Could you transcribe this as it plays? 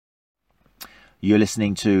You're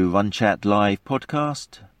listening to Run Chat Live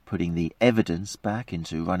podcast, putting the evidence back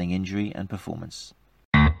into running injury and performance.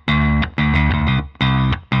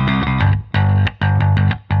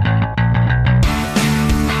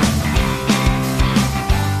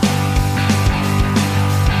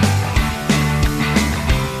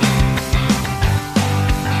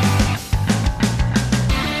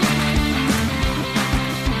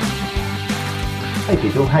 Hey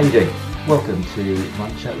people, how you doing? Welcome to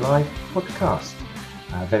Run Chat Live podcast.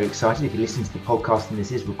 Very excited if you listen to the podcast, and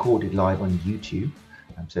this is recorded live on YouTube.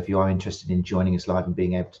 So if you are interested in joining us live and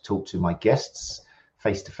being able to talk to my guests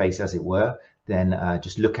face to face, as it were, then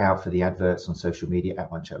just look out for the adverts on social media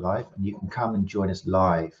at Run Chat Live, and you can come and join us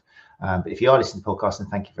live. But if you are listening to the podcast, then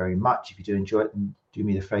thank you very much. If you do enjoy it, then do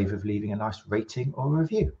me the favor of leaving a nice rating or a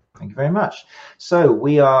review. Thank you very much. So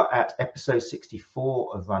we are at episode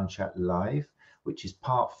 64 of Run Chat Live, which is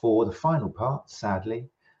part 4, the final part, sadly,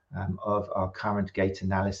 of our current gait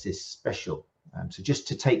analysis special. So just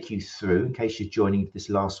to take you through, in case you're joining this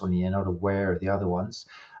last one and you're not aware of the other ones,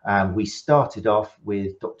 we started off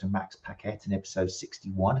with Dr. Max Paquette in episode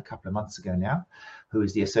 61 a couple of months ago now, who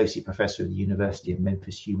is the Associate Professor of the University of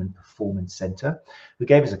Memphis Human Performance Center, who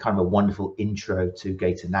gave us a kind of a wonderful intro to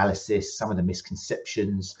gait analysis, some of the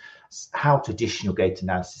misconceptions, how traditional gait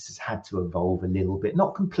analysis has had to evolve a little bit,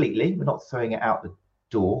 not completely, we're not throwing it out the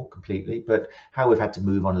door completely, but how we've had to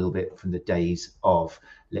move on a little bit from the days of,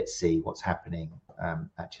 let's see what's happening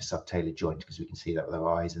at your subtalar joint, because we can see that with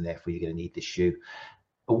our eyes, and therefore you're going to need this shoe.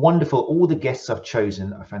 All the guests I've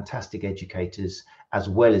chosen are fantastic educators, as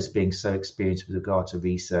well as being so experienced with regard to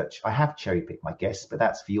research. I have cherry picked my guests, but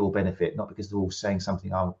that's for your benefit, not because they're all saying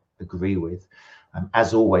something I agree with.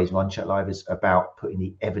 As always, Run Chat Live is about putting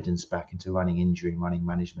the evidence back into running injury and running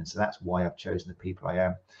management. So that's why I've chosen the people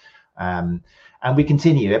I am. And we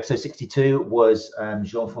continue. Episode 62 was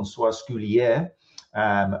Jean-François Sculier,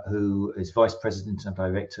 who is Vice President and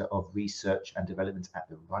Director of Research and Development at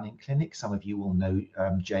the Running Clinic. Some of you will know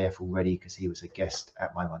JF already because he was a guest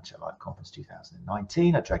at my Run Chat Live conference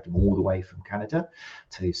 2019. I dragged him all the way from Canada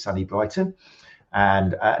to sunny Brighton.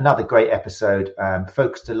 And another great episode,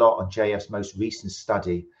 focused a lot on JF's most recent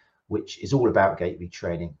study, which is all about gait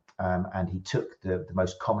retraining. And he took the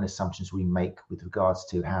most common assumptions we make with regards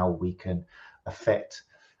to how we can affect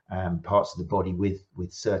parts of the body with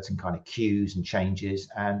certain kind of cues and changes,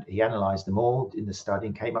 and he analysed them all in the study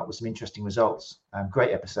and came up with some interesting results.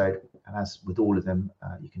 Great episode, and as with all of them,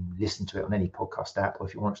 you can listen to it on any podcast app, or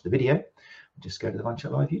if you want to watch the video, just go to the Run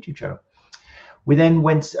Chat Live YouTube channel. We then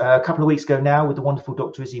went a couple of weeks ago now with the wonderful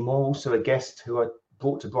Dr. Izzy Moore, also a guest who I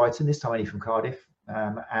brought to Brighton, this time only from Cardiff,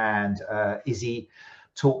 and Izzy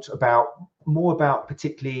talked more about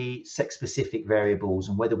particularly sex-specific variables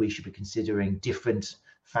and whether we should be considering different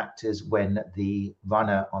factors when the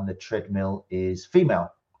runner on the treadmill is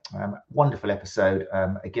female. Wonderful episode.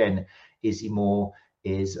 Again, Izzy Moore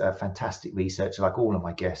is a fantastic researcher, like all of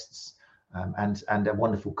my guests, and a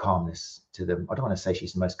wonderful calmness to them. I don't want to say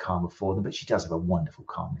she's the most calm of them, but she does have a wonderful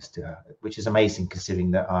calmness to her, which is amazing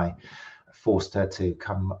considering that I forced her to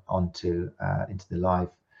come into the live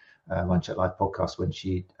Run Chat Live podcast when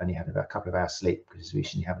she only had about a couple of hours sleep, because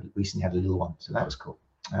recently had a little one, so that was cool.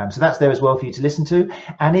 So that's there as well for you to listen to.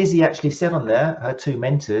 And Izzy actually said on there her two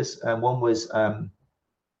mentors, one was not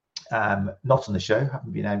on the show,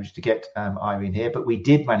 haven't been able to get Irene here, but we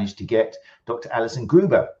did manage to get Dr. Alison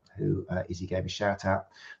Gruber, who Izzy gave a shout out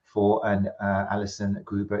for, and Alison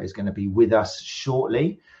Gruber is going to be with us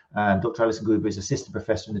shortly. Dr. Alison Gruber is Assistant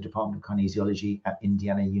Professor in the Department of Kinesiology at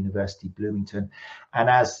Indiana University, Bloomington. And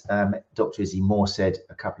as Dr. Izzy Moore said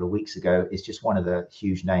a couple of weeks ago, is just one of the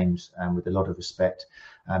huge names, with a lot of respect,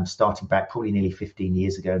 starting back probably nearly 15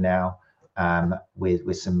 years ago now,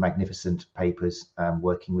 with some magnificent papers,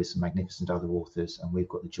 working with some magnificent other authors. And we've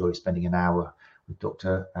got the joy of spending an hour with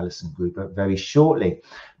Dr. Alison Gruber very shortly.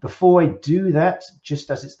 Before I do that, just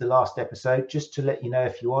as it's the last episode, just to let you know,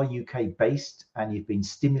 if you are UK based and you've been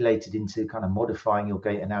stimulated into kind of modifying your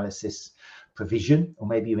gait analysis provision, or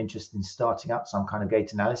maybe you're interested in starting up some kind of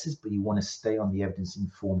gait analysis, but you want to stay on the evidence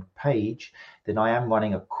informed page, then I am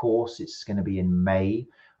running a course. It's going to be in May.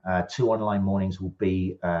 2 online mornings will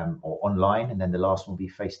be or online, and then the last one will be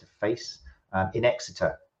face to face in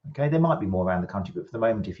Exeter. Okay, there might be more around the country, but for the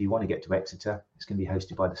moment, if you want to get to Exeter, it's going to be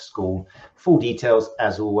hosted by the school. Full details,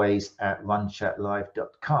 as always, at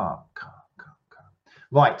runchatlive.com.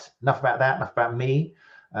 Right, enough about that, enough about me.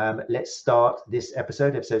 Let's start this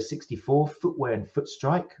episode 64, Footwear and Foot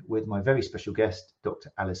Strike, with my very special guest,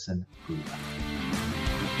 Dr. Alison Gruber.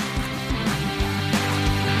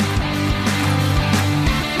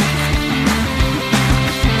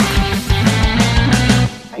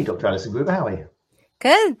 Hey, Dr. Alison Gruber, how are you?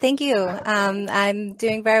 Good. Thank you. I'm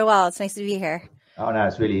doing very well. It's nice to be here. Oh no,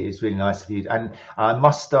 it's really nice of you. And I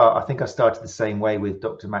must start. I think I started the same way with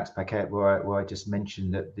Dr. Max Paquette, where I just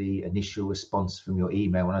mentioned that the initial response from your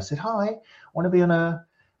email when I said, "Hi, I want to be on a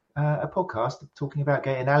podcast talking about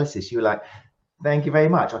gait analysis." You were like, "Thank you very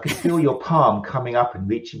much." I could feel your palm coming up and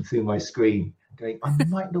reaching through my screen, going, "I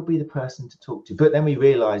might not be the person to talk to." But then we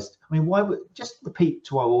realised. I mean, just repeat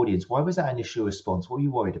to our audience, why was that initial response? What were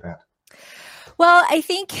you worried about? Well, I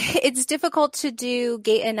think it's difficult to do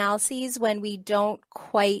gait analyses when we don't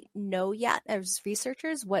quite know yet as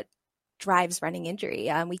researchers what drives running injury.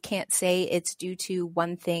 We can't say it's due to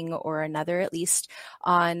one thing or another, at least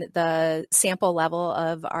on the sample level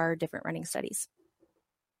of our different running studies.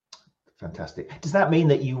 Fantastic. Does that mean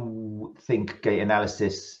that you think gait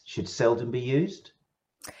analysis should seldom be used?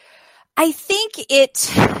 I think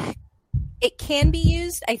it can be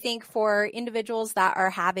used, I think, for individuals that are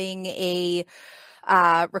having a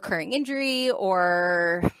recurring injury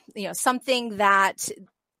or, something that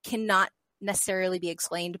cannot necessarily be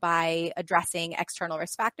explained by addressing external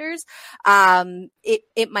risk factors.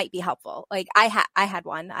 It might be helpful. Like I had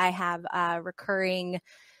one. I have recurring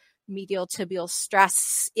medial tibial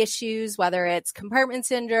stress issues, whether it's compartment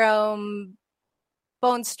syndrome,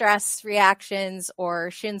 bone stress reactions, or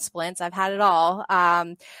shin splints. I've had it all.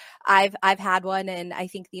 I've had one, and I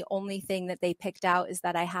think the only thing that they picked out is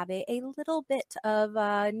that I have a little bit of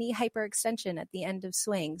knee hyperextension at the end of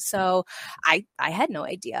swing. So I had no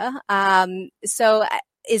idea. So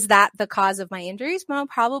is that the cause of my injuries? Well,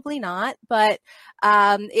 probably not, but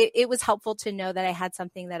it was helpful to know that I had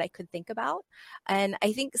something that I could think about. And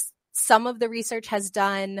I think some of the research has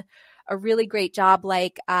done a really great job,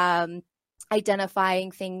 like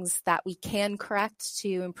identifying things that we can correct to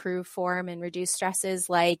improve form and reduce stresses,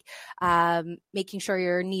 like making sure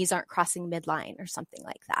your knees aren't crossing midline or something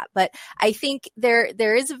like that. But I think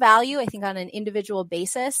there is a value, I think, on an individual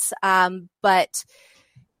basis. But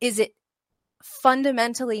is it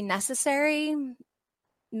fundamentally necessary?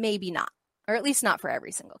 Maybe not, or at least not for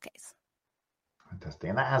every single case. Fantastic.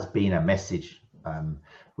 And that has been a message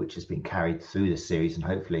which has been carried through the series, and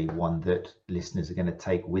hopefully one that listeners are going to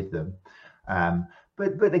take with them.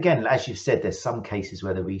 But again, as you've said, there's some cases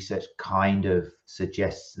where the research kind of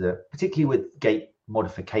suggests that, particularly with gait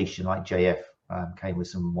modification, like JF came with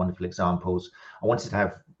some wonderful examples. I wanted to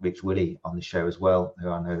have Rich Willey on the show as well, who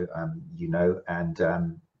I know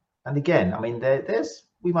and again, I mean,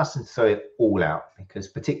 we mustn't throw it all out, because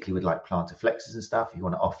particularly with like plantar flexors and stuff, you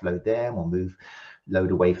want to offload them or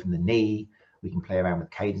load away from the knee. We can play around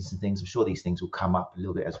with cadence and things. I'm sure these things will come up a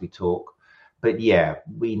little bit as we talk. But yeah,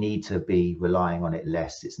 we need to be relying on it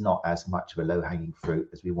less. It's not as much of a low-hanging fruit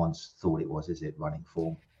as we once thought it was, is it, running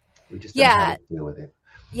form? We just don't know how to deal with it.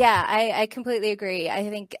 Yeah, I completely agree. I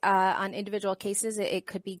think on individual cases, it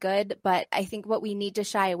could be good. But I think what we need to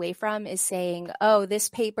shy away from is saying, oh, this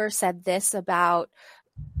paper said this about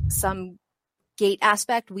some gait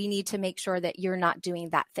aspect. We need to make sure that you're not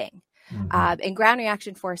doing that thing. Mm-hmm. And ground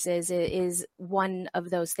reaction forces is one of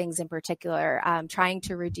those things in particular, trying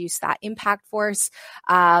to reduce that impact force.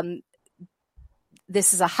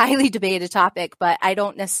 This is a highly debated topic, but I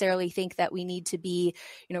don't necessarily think that we need to be,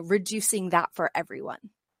 reducing that for everyone.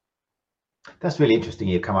 That's really interesting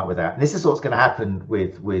you've come up with that. And this is what's going to happen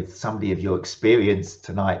with somebody of your experience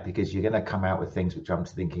tonight, because you're going to come out with things which I'm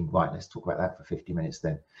thinking, right, let's talk about that for 50 minutes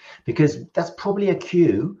then. Because that's probably a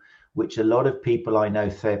cue which a lot of people I know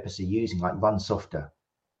therapists are using, like run softer,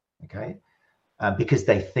 okay? Because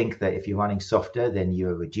they think that if you're running softer, then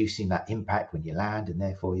you're reducing that impact when you land, and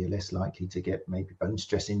therefore you're less likely to get maybe bone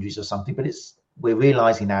stress injuries or something. But we're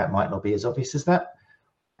realizing now it might not be as obvious as that.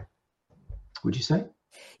 Would you say?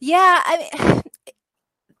 Yeah, I mean,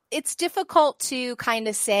 it's difficult to kind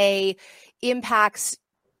of say impacts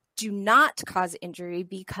do not cause injury,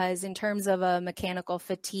 because in terms of a mechanical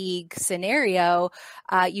fatigue scenario,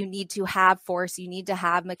 you need to have force, you need to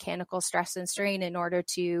have mechanical stress and strain in order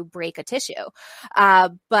to break a tissue.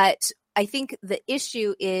 But I think the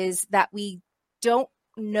issue is that we don't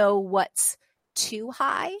know what's too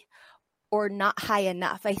high or not high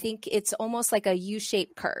enough. I think it's almost like a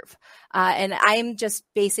U-shaped curve. And I'm just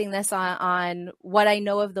basing this on what I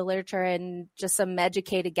know of the literature and just some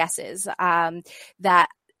educated guesses, that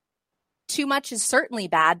too much is certainly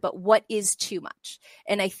bad, but what is too much?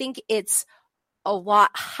 And I think it's a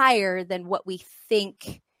lot higher than what we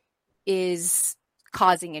think is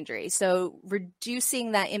causing injury. So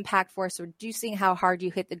reducing that impact force, reducing how hard you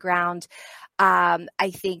hit the ground,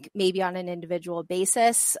 I think maybe on an individual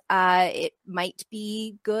basis, it might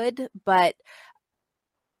be good, but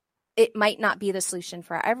it might not be the solution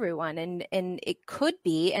for everyone. And it could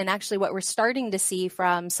be. And actually what we're starting to see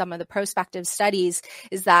from some of the prospective studies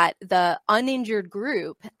is that the uninjured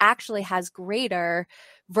group actually has greater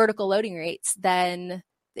vertical loading rates than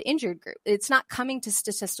the injured group. It's not coming to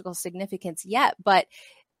statistical significance yet, but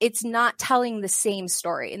it's not telling the same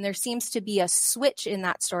story. And there seems to be a switch in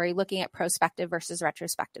that story looking at prospective versus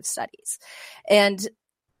retrospective studies. And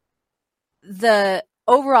the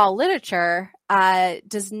overall literature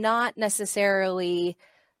does not necessarily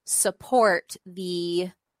support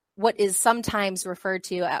what is sometimes referred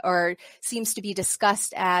to or seems to be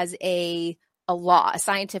discussed as a law, a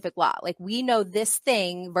scientific law. Like, we know this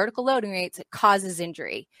thing, vertical loading rates, it causes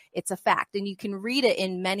injury. It's a fact. And you can read it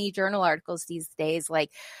in many journal articles these days.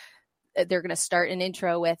 Like, they're going to start an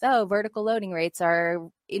intro with, vertical loading rates are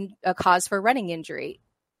a cause for running injury.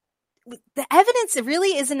 The evidence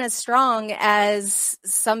really isn't as strong as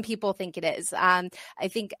some people think it is. I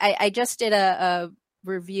think I just did a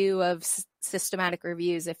review of systematic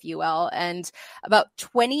reviews, if you will, and about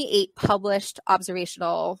 28 published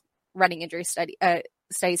observational running injury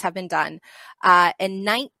studies have been done, and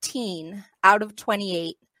 19 out of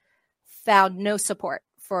 28 found no support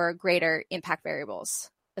for greater impact variables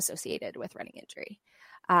associated with running injury.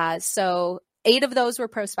 So 8 of those were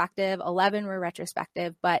prospective, 11 were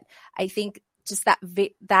retrospective, but I think just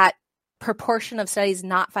that proportion of studies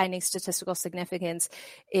not finding statistical significance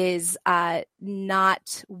is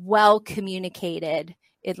not well communicated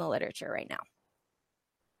in the literature right now.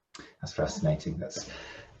 That's fascinating.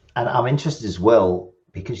 And I'm interested as well,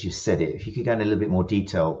 because you said it, if you could go in a little bit more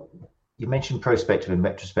detail. You mentioned prospective and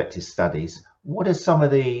retrospective studies. What are some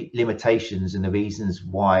of the limitations and the reasons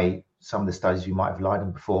why some of the studies we might have relied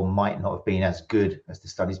on before might not have been as good as the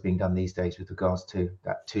studies being done these days with regards to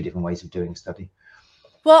that 2 different ways of doing a study?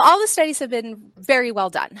 Well, all the studies have been very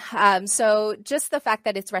well done. So just the fact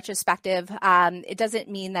that it's retrospective, it doesn't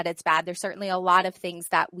mean that it's bad. There's certainly a lot of things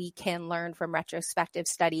that we can learn from retrospective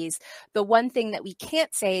studies. The one thing that we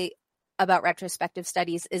can't say about retrospective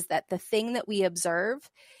studies is that the thing that we observe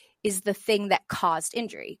is the thing that caused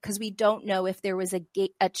injury, because we don't know if there was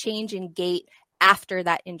a change in gait after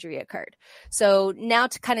that injury occurred. So now,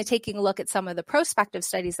 to kind of taking a look at some of the prospective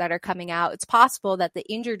studies that are coming out, it's possible that the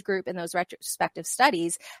injured group in those retrospective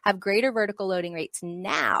studies have greater vertical loading rates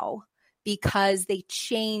now because they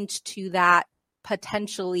changed to that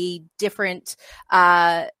potentially different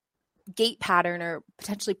gait pattern or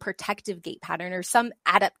potentially protective gait pattern or some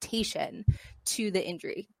adaptation to the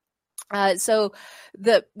injury. So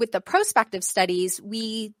with the prospective studies,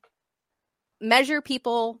 we measure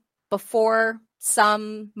people before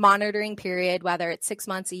some monitoring period, whether it's 6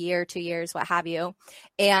 months, a year, 2 years, what have you,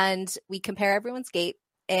 and we compare everyone's gait.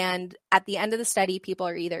 And at the end of the study, people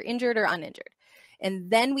are either injured or uninjured. And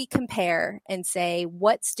then we compare and say,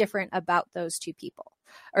 what's different about those 2 people,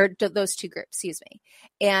 or those 2 groups, excuse me.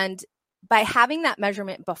 And by having that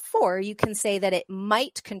measurement before, you can say that it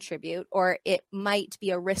might contribute or it might be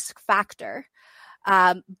a risk factor.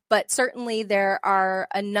 But certainly there are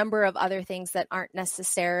a number of other things that aren't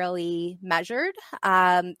necessarily measured.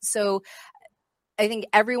 So I think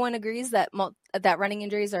everyone agrees that that running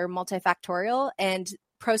injuries are multifactorial, and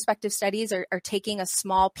prospective studies are taking a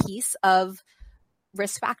small piece of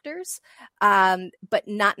risk factors, but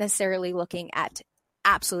not necessarily looking at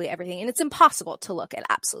absolutely everything. And it's impossible to look at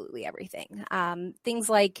absolutely everything. Things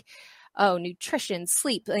like, nutrition,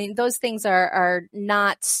 sleep, I mean, those things are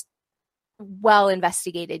not well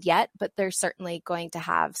investigated yet, but they're certainly going to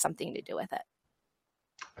have something to do with it.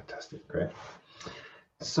 Fantastic. Great.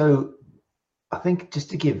 So I think just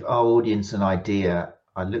to give our audience an idea,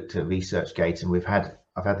 I looked at ResearchGate, and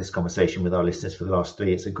I've had this conversation with our listeners for the last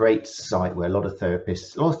 3. It's a great site where a lot of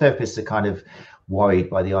therapists are kind of worried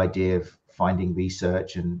by the idea of finding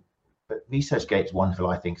research, but ResearchGate is wonderful,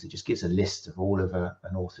 I think, because it just gives a list of all of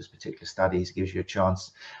an author's particular studies, gives you a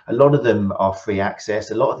chance. A lot of them are free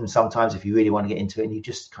access. A lot of them, sometimes, if you really want to get into it and you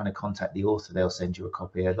just kind of contact the author, they'll send you a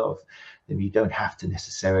copy. A lot of them, you don't have to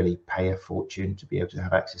necessarily pay a fortune to be able to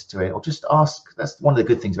have access to it, or just ask. That's one of the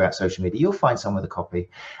good things about social media. You'll find someone with a copy,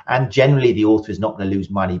 and generally the author is not going to lose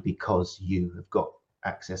money because you have got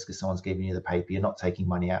access, because someone's giving you the paper. You're not taking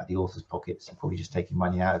money out of the author's pockets. You're probably just taking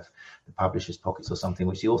money out of the publisher's pockets or something,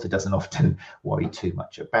 which the author doesn't often worry too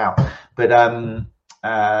much about. But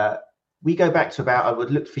we go back to about, I would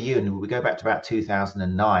look for you, and we go back to about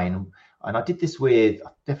 2009. And I did this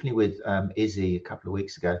definitely with Izzy a couple of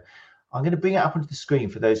weeks ago. I'm going to bring it up onto the screen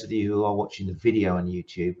for those of you who are watching the video on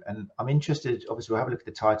YouTube. And I'm interested, obviously, we'll have a look at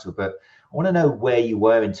the title, but I want to know where you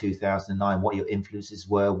were in 2009, what your influences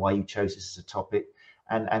were, why you chose this as a topic.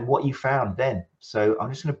 and what you found then. So I'm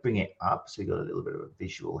just going to bring it up so you got a little bit of a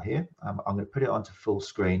visual here. I'm going to put it onto full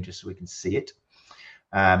screen just so we can see it.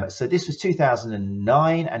 So this was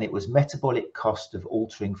 2009, and it was metabolic cost of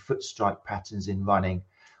altering foot strike patterns in running.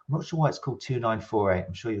 I'm not sure why it's called 2948.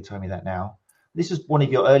 I'm sure you'll tell me that now. This was one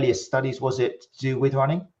of your earliest studies. Was it to do with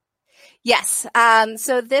running? Yes.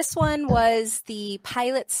 So this one was the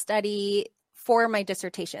pilot study for my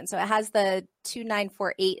dissertation. So it has the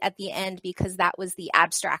 2948 at the end because that was the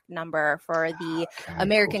abstract number for the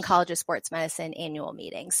American College of Sports Medicine annual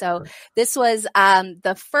meeting. So this was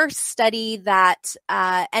the first study that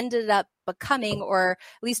ended up becoming, or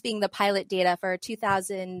at least being, the pilot data for a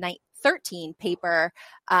 2013 paper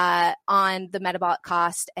on the metabolic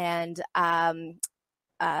cost and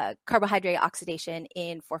carbohydrate oxidation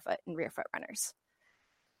in forefoot and rear foot runners.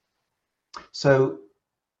 So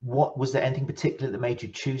was there anything particular that made you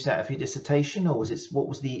choose that for your dissertation, or what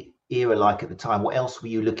was the era like at the time? What else were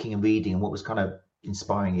you looking and reading, and what was kind of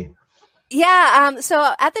inspiring you? Yeah.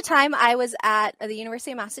 So at the time I was at the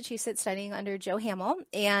University of Massachusetts studying under Joe Hamill.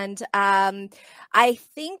 And I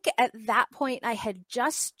think at that point I had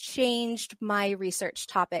just changed my research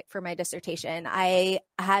topic for my dissertation. I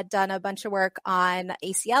had done a bunch of work on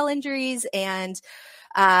ACL injuries, and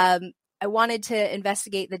I wanted to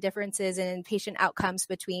investigate the differences in patient outcomes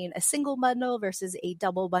between a single bundle versus a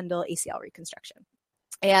double bundle ACL reconstruction.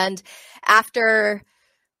 And after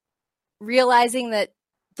realizing that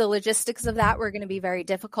the logistics of that were going to be very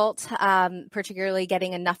difficult, particularly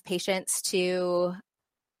getting enough patients to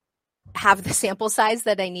have the sample size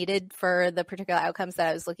that I needed for the particular outcomes that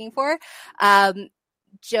I was looking for,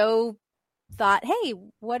 Joe thought, hey,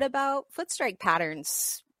 what about foot strike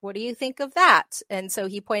patterns? What do you think of that? And so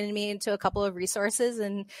he pointed me into a couple of resources,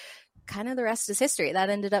 and kind of the rest is history. That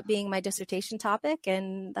ended up being my dissertation topic,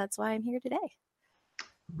 and that's why I'm here today.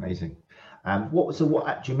 Amazing. What do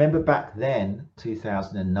you remember back then,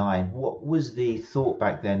 2009, what was the thought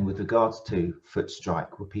back then with regards to foot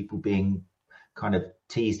strike? Were people being kind of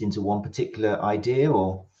teased into one particular idea,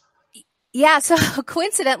 or? Yeah, so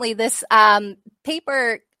coincidentally, this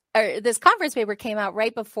this conference paper came out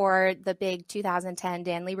right before the big 2010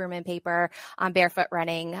 Dan Lieberman paper on barefoot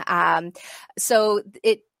running. So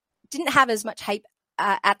it didn't have as much hype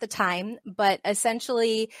at the time, but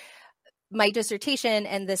essentially my dissertation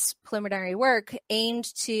and this preliminary work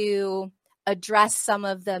aimed to address some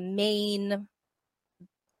of the main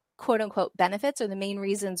quote unquote benefits, or the main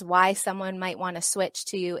reasons why someone might want to switch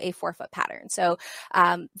to a forefoot pattern. So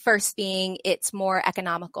first being it's more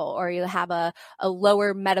economical, or you have a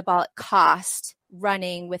lower metabolic cost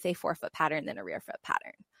running with a forefoot pattern than a rear foot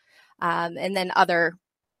pattern. And then other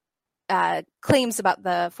claims about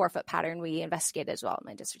the forefoot pattern we investigated as well in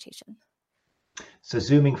my dissertation. So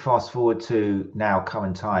zooming fast forward to now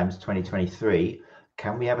current times, 2023,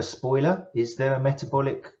 can we have a spoiler? Is there a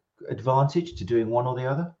metabolic advantage to doing one or the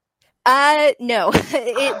other? No,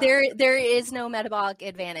 there is no metabolic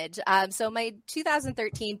advantage. So my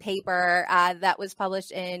 2013 paper that was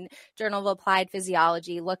published in Journal of Applied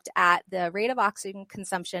Physiology looked at the rate of oxygen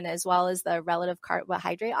consumption as well as the relative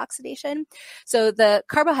carbohydrate oxidation. So the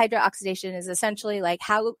carbohydrate oxidation is essentially like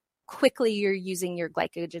how quickly you're using your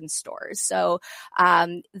glycogen stores. So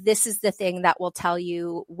this is the thing that will tell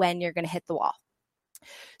you when you're going to hit the wall.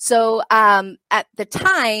 So at the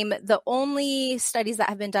time, the only studies that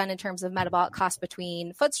have been done in terms of metabolic cost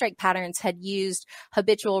between foot strike patterns had used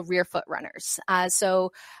habitual rear foot runners.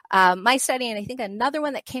 So my study, and I think another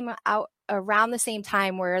one that came out around the same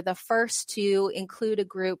time, were the first to include a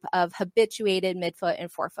group of habituated midfoot and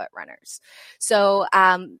forefoot runners. So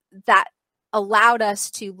that allowed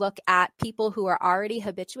us to look at people who are already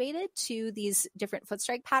habituated to these different foot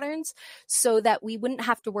strike patterns so that we wouldn't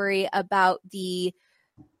have to worry about the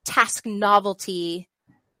task novelty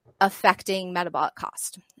affecting metabolic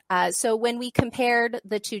cost. So when we compared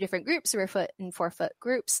the two different groups, rear foot and forefoot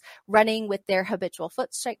groups, running with their habitual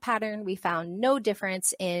foot strike pattern, we found no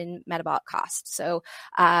difference in metabolic cost. So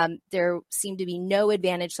there seemed to be no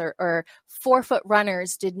advantage, or forefoot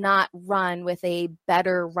runners did not run with a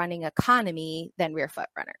better running economy than rear foot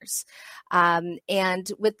runners.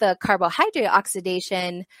 And with the carbohydrate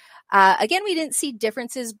oxidation, again, we didn't see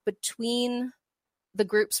differences between the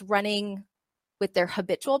groups running with their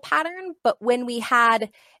habitual pattern, but when we had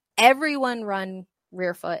everyone run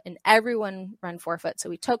rear foot and everyone run forefoot, so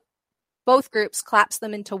we took both groups, collapsed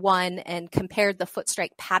them into one, and compared the foot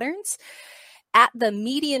strike patterns, at the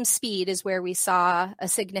medium speed is where we saw a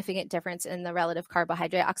significant difference in the relative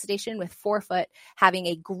carbohydrate oxidation, with forefoot having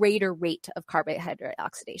a greater rate of carbohydrate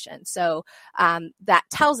oxidation. So that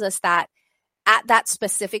tells us that at that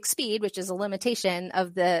specific speed, which is a limitation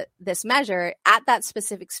of this measure, at that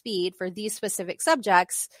specific speed for these specific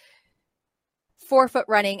subjects, forefoot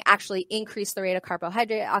running actually increased the rate of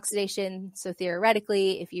carbohydrate oxidation. So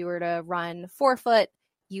theoretically, if you were to run forefoot,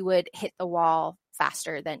 you would hit the wall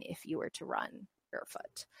faster than if you were to run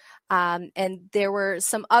rearfoot. And there were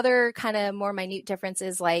some other kind of more minute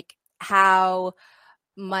differences, like how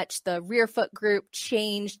much the rear foot group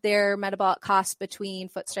changed their metabolic costs between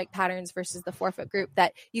foot strike patterns versus the forefoot group,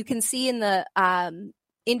 that you can see in the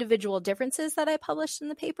individual differences that I published in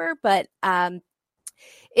the paper. But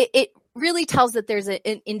it really tells that there's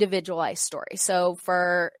an individualized story. So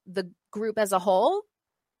for the group as a whole,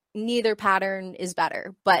 neither pattern is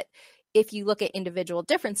better. But if you look at individual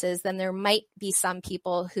differences, then there might be some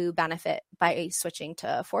people who benefit by switching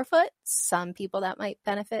to forefoot, some people that might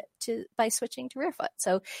benefit by switching to rear foot.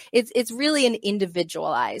 So it's really an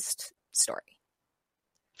individualized story.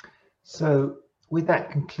 So with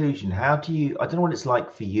that conclusion, I don't know what it's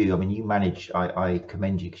like for you. I mean, you manage, I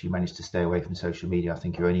commend you because you managed to stay away from social media. I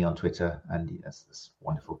think you're only on Twitter, and that's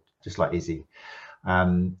wonderful, just like Izzy.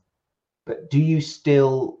 But do you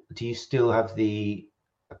still have the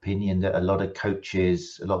opinion that a lot of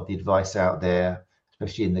coaches, a lot of the advice out there,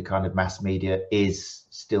 especially in the kind of mass media, is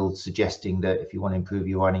still suggesting that if you want to improve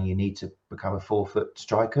your running, you need to become a forefoot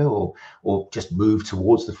striker or just move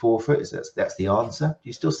towards the forefoot? That's the answer? Do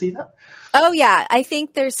you still see that? Oh yeah, I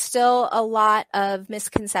think there's still a lot of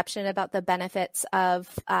misconception about the benefits of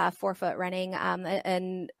forefoot running,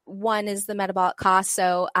 and one is the metabolic cost.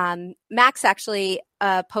 So Max actually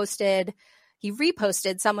reposted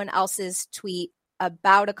someone else's tweet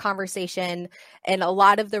about a conversation, and a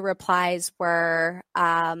lot of the replies were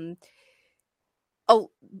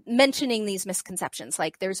mentioning these misconceptions,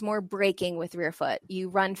 like there's more braking with rear foot, you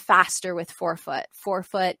run faster with forefoot,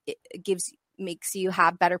 makes you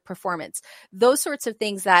have better performance. Those sorts of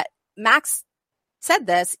things that Max said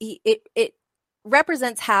this, it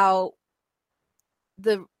represents how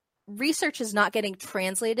the research is not getting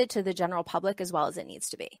translated to the general public as well as it needs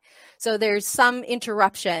to be. So there's some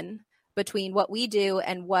interruption between what we do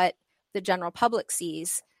and what the general public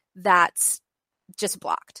sees that's just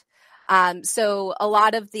blocked. So a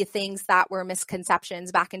lot of the things that were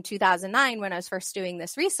misconceptions back in 2009 when I was first doing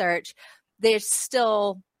this research, they're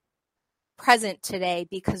still present today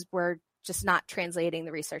because we're just not translating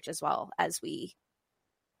the research as well as we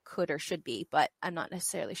could or should be, but I'm not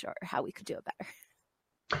necessarily sure how we could do it better.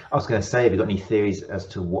 I was going to say, have you got any theories as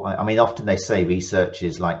to what, I mean, often they say research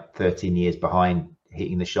is like 13 years behind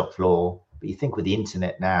hitting the shop floor, but you think with the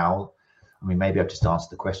internet now, I mean, maybe I've just answered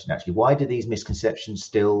the question actually, why do these misconceptions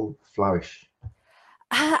still flourish?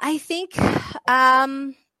 I think,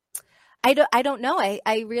 I don't know.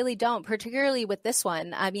 I really don't, particularly with this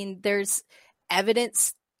one. I mean, there's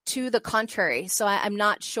evidence to the contrary. So I'm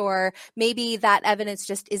not sure, maybe that evidence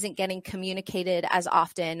just isn't getting communicated as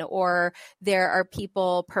often, or there are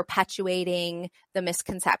people perpetuating the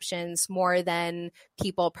misconceptions more than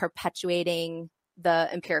people perpetuating the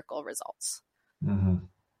empirical results. Mm-hmm.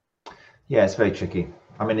 Yeah, it's very tricky.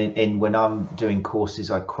 I mean, when I'm doing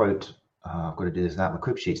courses, I quote, I've got to do this now, my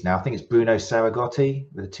crib sheets now. I think it's Bruno Saragotti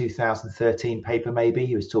with a 2013 paper, maybe.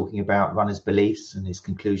 He was talking about runners' beliefs, and his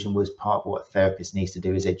conclusion was part of what a therapist needs to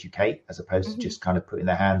do is educate, as opposed to just kind of putting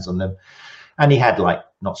their hands on them. And he had like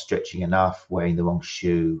not stretching enough, wearing the wrong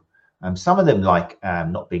shoe. Some of them like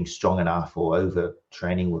not being strong enough or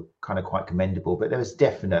overtraining were kind of quite commendable, but there was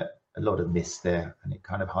a lot of myths there, and it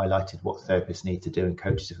kind of highlighted what therapists need to do and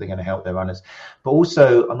coaches if they're going to help their runners. But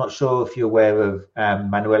also, I'm not sure if you're aware of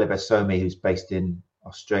Manuela Bersomi, who's based in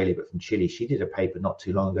Australia but from Chile. She did a paper not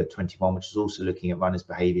too long ago, 21, which was also looking at runners'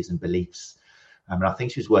 behaviors and beliefs. And I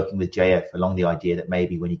think she was working with JF along the idea that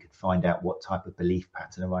maybe when you could find out what type of belief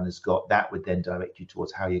pattern a runner's got, that would then direct you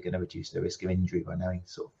towards how you're going to reduce the risk of injury by knowing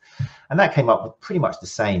and that came up with pretty much the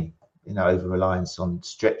same, over reliance on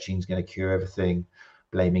stretching is going to cure everything,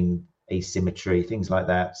 blaming asymmetry, things like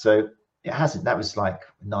that. So it hasn't, that was like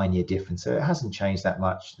a 9-year difference. So it hasn't changed that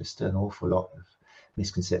much. There's still an awful lot of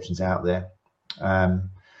misconceptions out there.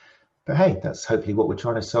 But hey, that's hopefully what we're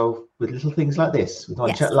trying to solve with little things like this with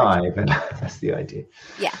On Chat Live. And that's the idea.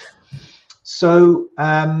 Yeah. So,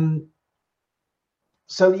 yeah,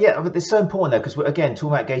 but it's so important though, because we're, again,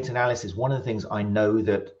 talking about gait analysis, one of the things I know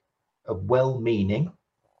that are well-meaning,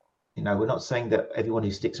 we're not saying that everyone who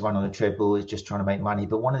sticks around on a treadmill is just trying to make money,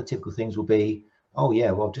 but one of the typical things will be, oh yeah,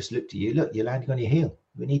 well, just looked at you. Look, you're landing on your heel.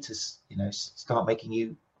 We need to, start making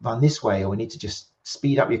you run this way, or we need to just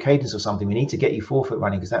speed up your cadence or something. We need to get you forefoot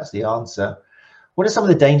running because that's the answer. What are some of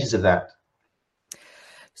the dangers of that?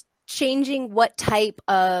 changing what type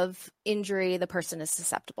of injury the person is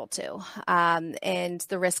susceptible to, and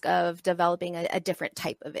the risk of developing a different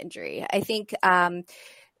type of injury. I think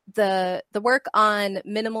the work on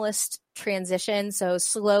minimalist transition, so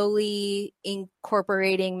slowly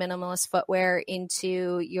incorporating minimalist footwear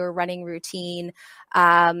into your running routine,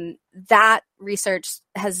 that research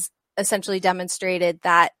has essentially demonstrated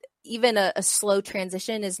that even a slow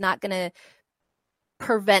transition is not going to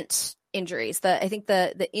prevent injuries. I think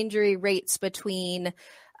the injury rates between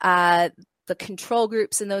the control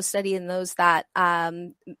groups in those studies and those that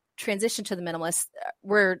transition to the minimalist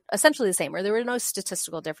were essentially the same, where there were no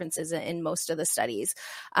statistical differences in most of the studies.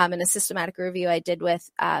 In a systematic review I did with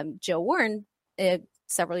Joe Warren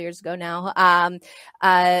several years ago now,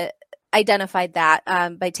 identified that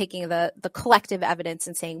by taking the collective evidence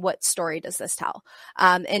and saying, what story does this tell?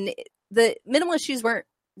 And the minimalist shoes weren't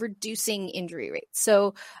reducing injury rates.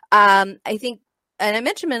 So I think, and I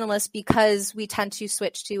mentioned minimalist because we tend to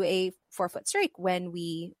switch to a forefoot strike when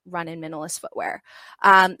we run in minimalist footwear.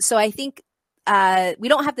 So I think we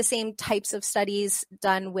don't have the same types of studies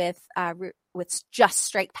done with just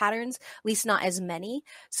strike patterns, at least not as many.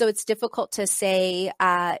 So it's difficult to say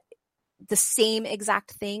the same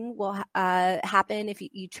exact thing will happen if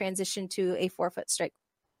you transition to a forefoot strike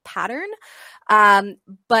pattern.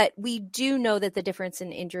 But we do know that the difference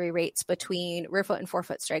in injury rates between rear foot and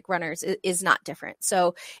forefoot strike runners is not different.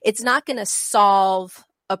 So it's not going to solve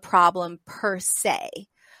a problem per se.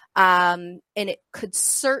 And it could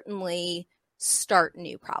certainly start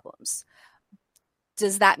new problems.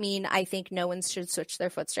 Does that mean I think no one should switch their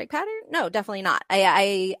foot strike pattern? No, definitely not.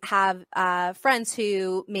 I have friends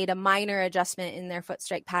who made a minor adjustment in their foot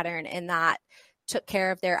strike pattern, and that took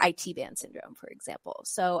care of their IT band syndrome, for example.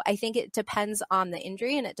 So I think it depends on the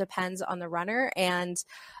injury and it depends on the runner and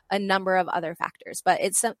a number of other factors. But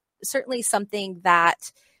it's certainly something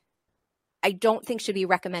that I don't think should be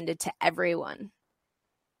recommended to everyone,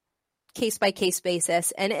 case by case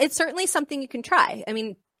basis. And it's certainly something you can try. I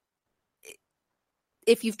mean,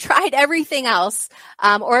 if you've tried everything else,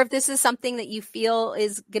 or if this is something that you feel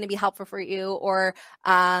is going to be helpful for you, or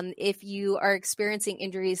if you are experiencing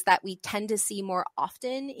injuries that we tend to see more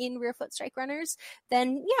often in rear foot strike runners,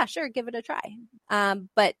 then yeah, sure, give it a try.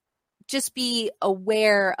 But just be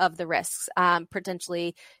aware of the risks,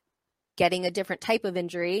 potentially getting a different type of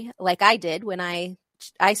injury like I did when I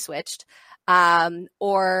switched,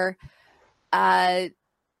 or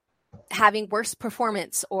having worse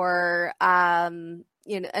performance, or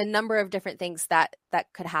a number of different things that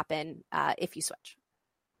could happen if you switch.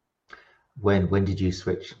 When did you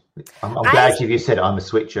switch? I'm glad you said I'm a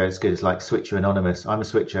switcher. It's good. It's like Switcher Anonymous. I'm a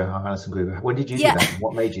switcher. I'm Alison Gruber. When did you do that?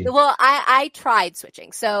 What made you? Well, I tried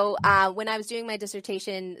switching. So when I was doing my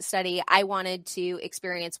dissertation study, I wanted to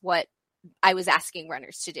experience what I was asking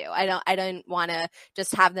runners to do. I don't want to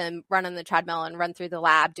just have them run on the treadmill and run through the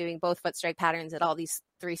lab doing both foot strike patterns at all these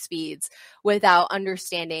 3 speeds without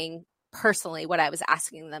understanding personally what I was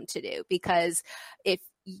asking them to do. Because if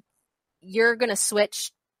you're going to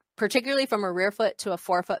switch, particularly from a rear foot to a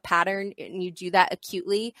forefoot pattern, and you do that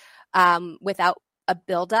acutely without a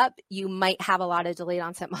buildup, you might have a lot of delayed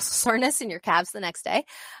onset muscle soreness in your calves the next day.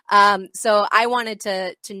 So I wanted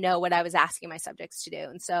to know what I was asking my subjects to do.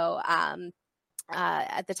 And so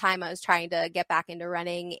at the time I was trying to get back into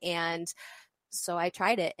running, and so I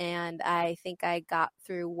tried it, and I think I got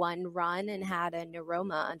through one run and had a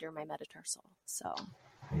neuroma under my metatarsal. So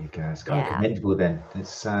there you go. It's kind of commendable then.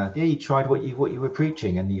 It's you tried what you were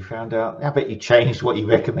preaching, and you found out. I bet you changed what you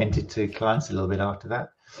recommended to clients a little bit after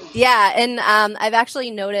that. Yeah, and I've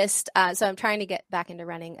actually noticed. So I'm trying to get back into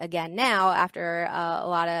running again now after a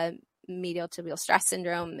lot of medial tibial stress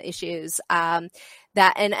syndrome issues. And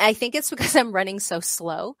I think it's because I'm running so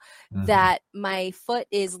slow that my foot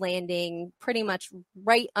is landing pretty much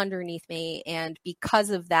right underneath me. And because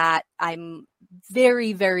of that, I'm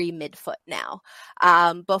very, very midfoot now.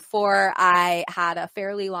 Before I had a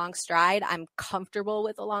fairly long stride. I'm comfortable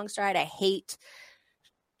with a long stride. I hate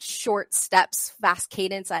short steps, fast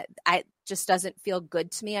cadence. I just doesn't feel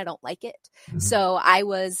good to me. I don't like it. So I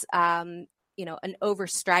was, an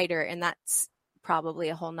overstrider, and that's probably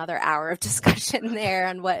a whole nother hour of discussion there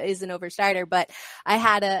on what is an overstrider. But I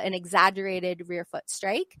had an exaggerated rear foot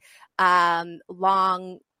strike,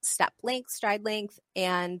 long step length, stride length,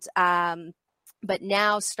 and but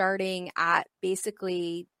now starting at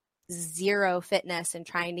basically zero fitness and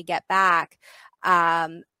trying to get back.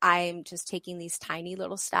 I'm just taking these tiny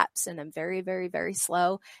little steps, and I'm very, very, very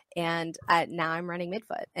slow. And now I'm running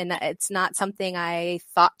midfoot, and it's not something I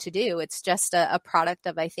thought to do. It's just a product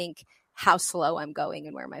of, I think, how slow I'm going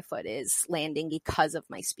and where my foot is landing because of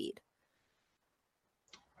my speed.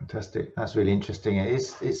 Fantastic. That's really interesting.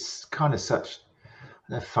 It's kind of such, I don't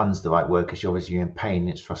know if fun's the right word, because you're obviously in pain.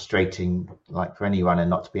 It's frustrating, like for any runner,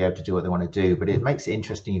 not to be able to do what they want to do. But it makes it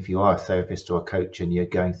interesting if you are a therapist or a coach and you're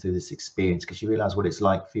going through this experience, because you realize what it's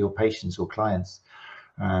like for your patients or clients,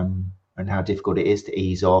 and how difficult it is to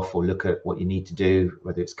ease off or look at what you need to do,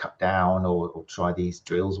 whether it's cut down or try these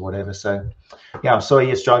drills or whatever. So yeah, I'm sorry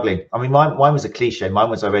you're struggling. I mean, mine was a cliche.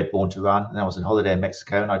 Mine was I read Born to Run, and I was on holiday in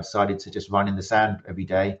Mexico, and I decided to just run in the sand every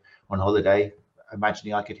day on holiday,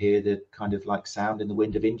 imagining I could hear the kind of like sound in the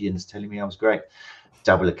wind of Indians telling me I was great.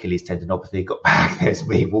 Double Achilles tendinopathy, got back, there's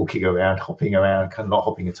me walking around, hopping around, kind of not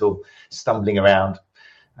hopping at all, stumbling around.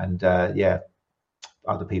 And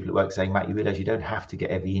other people at work saying, Matt, you realize you don't have to get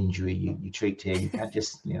every injury you treat here. You can't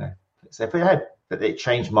just, so but it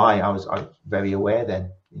changed I was very aware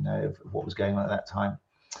then, of what was going on at that time.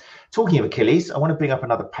 Talking of Achilles, I want to bring up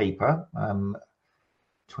another paper,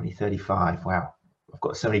 2035. Wow. I've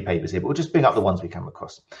got so many papers here, but we'll just bring up the ones we come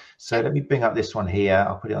across. So let me bring up this one here.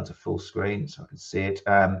 I'll put it onto full screen so I can see it.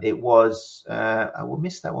 It was, I will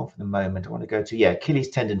miss that one for the moment. I want to go to, Achilles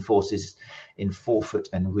tendon forces in forefoot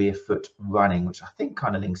and rear foot running, which I think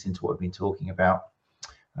kind of links into what we've been talking about.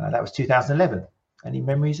 That was 2011. Any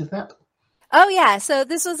memories of that? Oh, yeah. So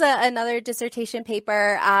this was another dissertation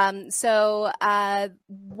paper.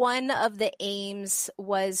 One of the aims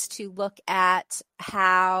was to look at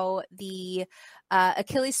how the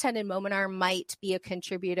Achilles tendon moment arm might be a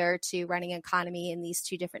contributor to running economy in these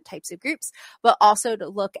two different types of groups, but also to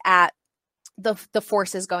look at the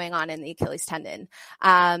forces going on in the Achilles tendon.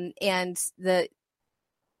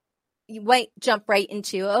 You might jump right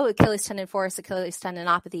into, Achilles tendon force, Achilles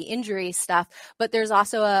tendinopathy, injury stuff, but there's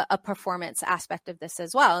also a performance aspect of this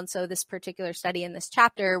as well. And so this particular study in this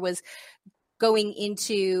chapter was going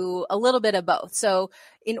into a little bit of both. So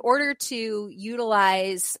in order to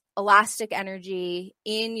utilize elastic energy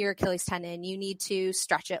in your Achilles tendon, you need to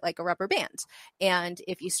stretch it like a rubber band. And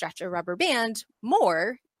if you stretch a rubber band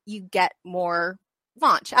more, you get more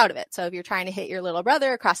launch out of it. So if you're trying to hit your little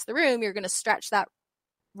brother across the room, you're going to stretch that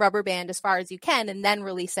rubber band as far as you can and then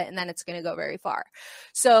release it, and then it's going to go very far.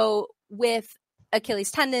 So with Achilles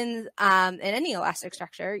tendon and any elastic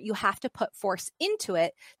structure, you have to put force into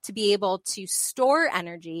it to be able to store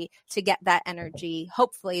energy to get that energy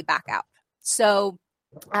hopefully back out. So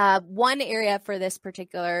one area for this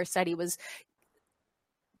particular study was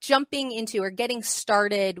jumping into or getting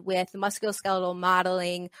started with musculoskeletal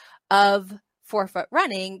modeling of forefoot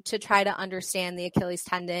running to try to understand the Achilles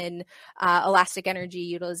tendon elastic energy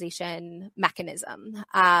utilization mechanism.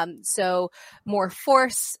 So more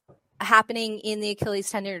force happening in the Achilles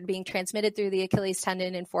tendon, being transmitted through the Achilles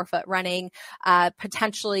tendon in forefoot running,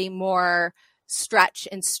 potentially more stretch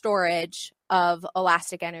and storage of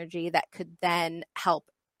elastic energy that could then help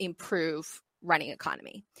improve running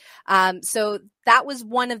economy. So that was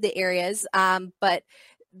one of the areas, but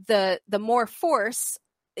the more force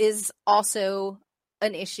is also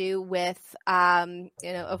an issue with,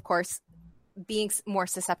 of course, being more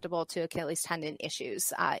susceptible to Achilles tendon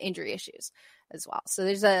issues, injury issues as well. So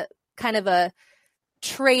there's a kind of a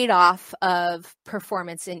trade-off of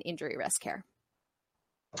performance and injury risk here.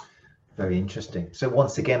 Very interesting. So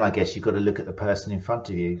once again, I guess you've got to look at the person in front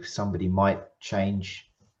of you. Somebody might change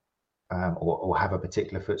or have a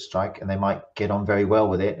particular foot strike, and they might get on very well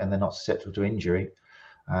with it and they're not susceptible to injury.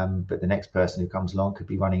 But the next person who comes along could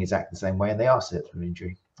be running exactly the same way and they are susceptible to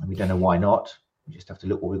injury. And we don't know why not. We just have to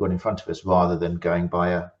look what we've got in front of us rather than going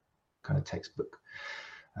by a kind of textbook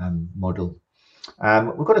model.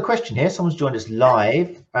 We've got a question here. Someone's joined us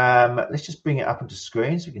live. Let's just bring it up onto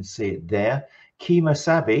screen so we can see it there.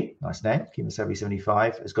 Kemosabi, nice name,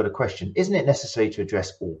 Kemosabi75 has got a question. Isn't it necessary to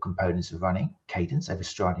address all components of running, cadence,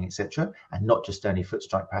 overstriding, etc., and not just only foot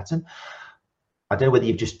strike pattern? I don't know whether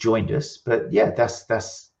you've just joined us, but yeah,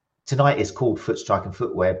 that's tonight is called Foot Strike and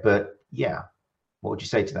Footwear. But yeah, what would you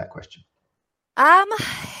say to that question?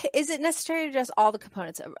 Is it necessary to address all the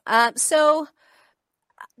components of? So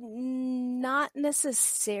not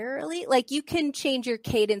necessarily. Like you can change your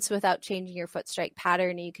cadence without changing your foot strike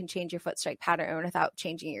pattern, and you can change your foot strike pattern without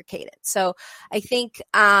changing your cadence. So I think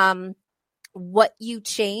what you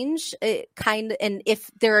change and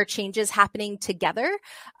if there are changes happening together,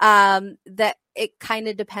 that it kind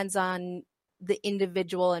of depends on the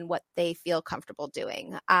individual and what they feel comfortable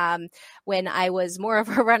doing. When I was more of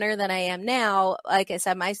a runner than I am now, like I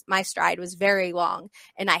said, my stride was very long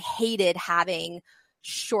and I hated having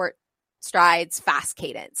short strides, fast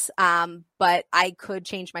cadence. But I could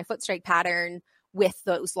change my foot strike pattern with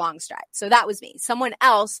those long strides. So that was me. Someone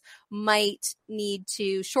else might need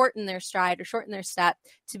to shorten their stride or shorten their step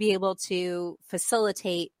to be able to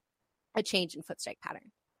facilitate a change in foot strike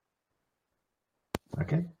pattern.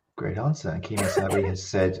 Okay, great answer. And Kimo Sabi has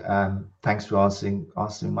said, thanks for answering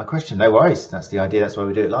my question. No worries. That's the idea. That's why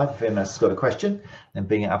we do it live. If anyone has got a question, then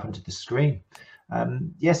bring it up onto the screen.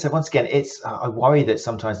 So once again, I worry that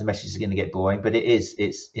sometimes the message is going to get boring, but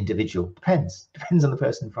it's individual. Depends on the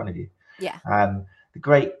person in front of you. Yeah. The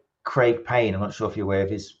great Craig Payne, I'm not sure if you're aware of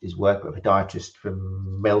his work, but a podiatrist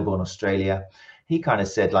from Melbourne, Australia. He kind of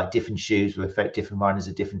said like different shoes will affect different runners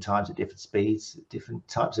at different times, at different speeds, different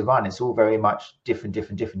types of run. It's all very much different.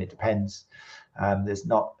 It depends. There's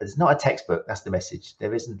not a textbook. That's the message.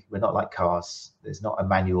 There isn't. We're not like cars. There's not a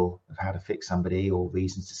manual of how to fix somebody or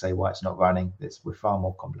reasons to say why it's not running. We're far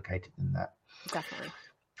more complicated than that.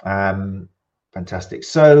 Definitely. Fantastic.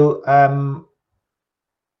 So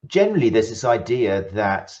generally, there's this idea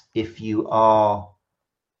that if you are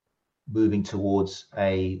moving towards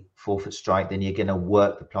a forefoot strike, then you're going to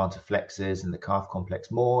work the plantar flexors and the calf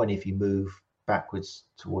complex more. And if you move backwards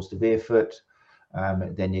towards the rear foot,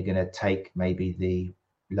 then you're going to take maybe the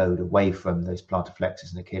load away from those plantar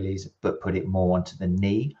flexors and Achilles, but put it more onto the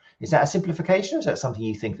knee. Is that a simplification, or is that something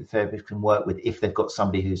you think that therapists can work with if they've got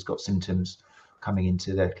somebody who's got symptoms coming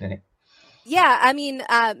into their clinic? Yeah, I mean,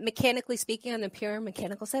 mechanically speaking, in the pure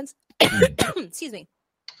mechanical sense, excuse me,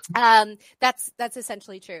 that's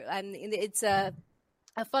essentially true. And it's a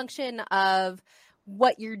function of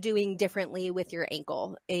what you're doing differently with your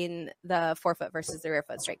ankle in the forefoot versus the rear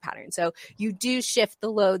foot strike pattern. So you do shift the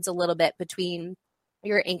loads a little bit between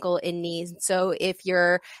your ankle and knees. So if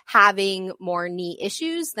you're having more knee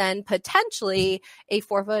issues, then potentially a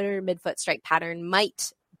forefoot or midfoot strike pattern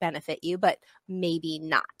might benefit you, but maybe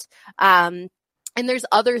not. And there's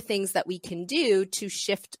other things that we can do to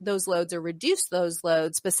shift those loads or reduce those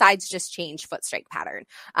loads besides just change foot strike pattern.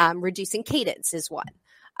 Reducing cadence is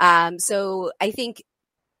one. So I think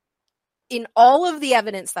in all of the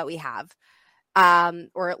evidence that we have,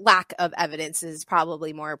 or lack of evidence is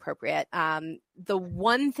probably more appropriate, the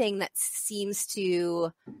one thing that seems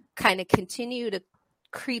to kind of continue to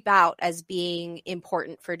creep out as being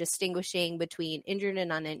important for distinguishing between injured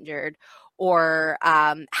and uninjured, or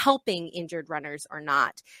helping injured runners or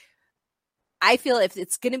not. I feel if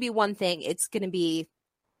it's going to be one thing, it's going to be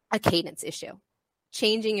a cadence issue.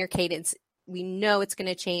 Changing your cadence, we know it's going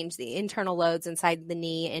to change the internal loads inside the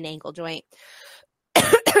knee and ankle joint.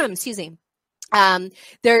 Excuse me.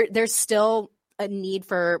 There's still a need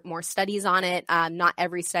for more studies on it. Not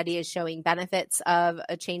every study is showing benefits of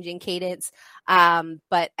a changing cadence.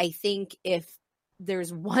 But I think if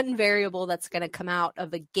there's one variable that's going to come out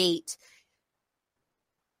of a gate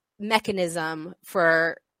mechanism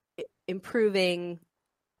for improving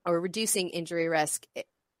or reducing injury risk,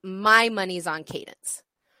 my money's on cadence.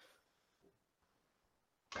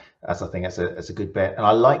 I think that's a good bet. And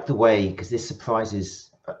I like the way, because this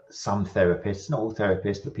surprises some therapists, not all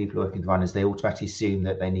therapists, but people working with runners, they automatically assume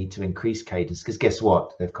that they need to increase cadence, because guess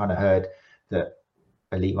what? They've kind of heard that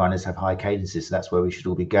elite runners have high cadences, so that's where we should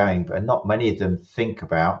all be going. But not many of them think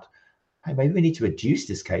about, hey, maybe we need to reduce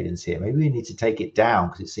this cadence here. Maybe we need to take it down,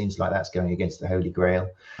 because it seems like that's going against the Holy Grail.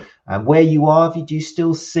 And where you are, do you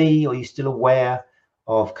still see, or are you still aware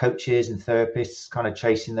of coaches and therapists kind of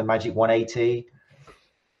chasing the magic 180?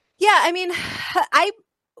 Yeah, I mean, I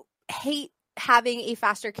hate having a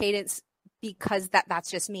faster cadence because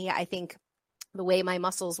that's just me. I think the way my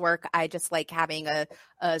muscles work, I just like having a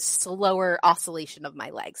slower oscillation of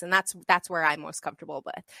my legs. And that's where I'm most comfortable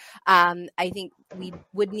with. I think we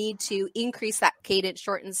would need to increase that cadence,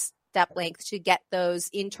 shorten step length to get those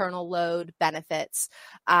internal load benefits.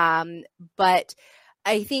 But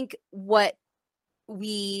I think what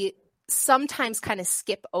we sometimes kind of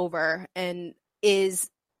skip over and is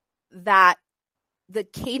that the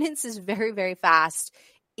cadence is very, very fast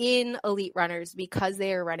in elite runners because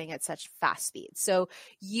they are running at such fast speeds. So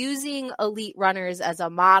using elite runners as a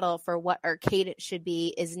model for what our cadence should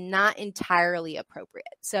be is not entirely appropriate.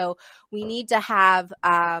 So we need to have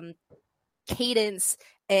cadence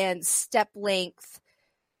and step length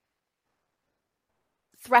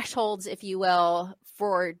thresholds, if you will,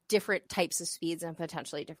 for different types of speeds and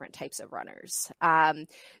potentially different types of runners.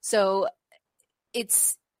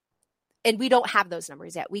 And we don't have those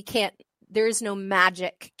numbers yet. We can't, there is no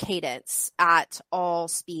magic cadence at all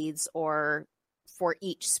speeds or for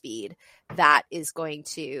each speed that is going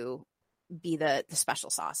to be the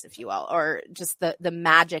special sauce, if you will, or just the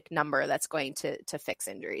magic number that's going to fix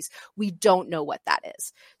injuries. We don't know what that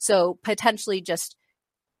is. So potentially just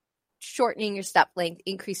shortening your step length,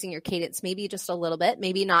 increasing your cadence, maybe just a little bit,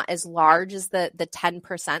 maybe not as large as the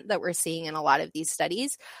 10% that we're seeing in a lot of these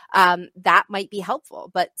studies. That might be helpful,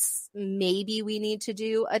 but maybe we need to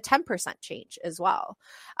do a 10% change as well.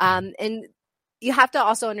 And you have to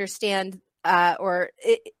also understand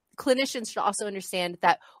clinicians should also understand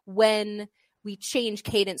that when we change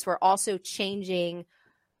cadence, we're also changing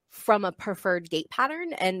from a preferred gait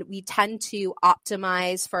pattern, and we tend to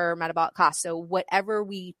optimize for metabolic cost. So whatever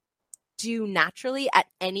we do naturally at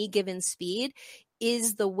any given speed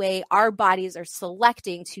is the way our bodies are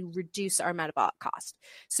selecting to reduce our metabolic cost.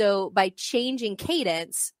 So by changing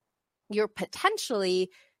cadence, you're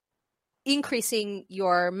potentially increasing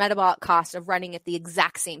your metabolic cost of running at the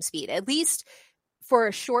exact same speed, at least for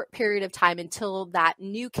a short period of time until that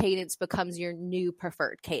new cadence becomes your new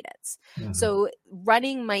preferred cadence. Mm-hmm. So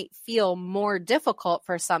running might feel more difficult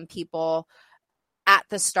for some people at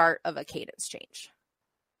the start of a cadence change.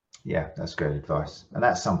 Yeah, that's great advice. And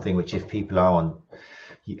that's something which, if people are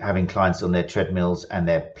having clients on their treadmills and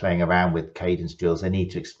they're playing around with cadence drills, they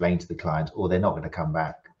need to explain to the client, or they're not going to come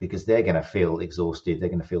back, because they're going to feel exhausted. They're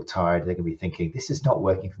going to feel tired. They're going to be thinking, this is not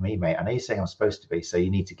working for me, mate. I know you're saying I'm supposed to be. So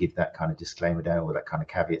you need to give that kind of disclaimer down, or that kind of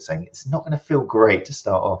caveat, saying it's not going to feel great to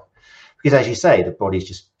start off. Because as you say, the body's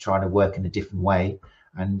just trying to work in a different way.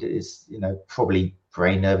 And it's, probably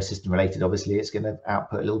brain nervous system related. Obviously, it's going to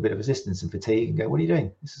output a little bit of resistance and fatigue and go, what are you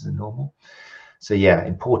doing? This isn't normal. So yeah,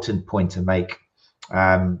 important point to make.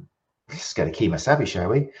 Let's go to Kemo Sabe, shall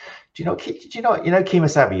we? Do you know Kemo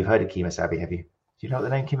Sabe? You've heard of Kemo Sabe, have you? Do you know what the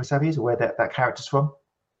name Kemo Sabe is, or where that character's from?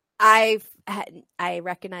 I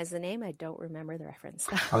recognize the name. I don't remember the reference.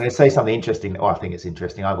 I'm going to say something interesting. Oh, I think it's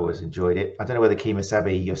interesting. I've always enjoyed it. I don't know whether Kemo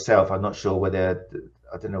Sabe yourself, I'm not sure whether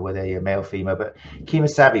you're male or female, but Kemo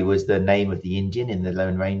Sabe was the name of the Indian in the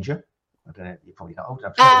Lone Ranger. I don't know, you're probably not old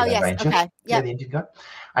enough to know the Lone Ranger. Okay. Yeah, the Indian guy.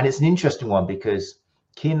 And it's an interesting one because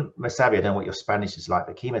Kemo Sabe, I don't know what your Spanish is like,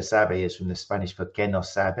 but Kemo Sabe is from the Spanish for que no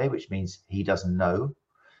sabe, which means he doesn't know.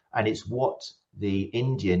 And it's what the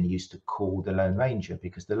Indian used to call the Lone Ranger,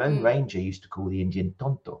 because the Lone Ranger used to call the Indian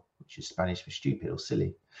tonto, which is Spanish for stupid or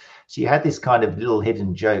silly. So you had this kind of little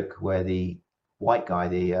hidden joke where the white guy,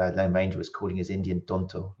 the Lone Ranger, was calling his Indian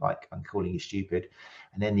tonto, like, I'm calling you stupid.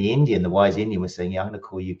 And then the wise Indian was saying, yeah, I'm going to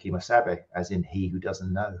call you Kemo Sabe, as in he who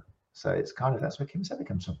doesn't know. So it's kind of, that's where Kemo Sabe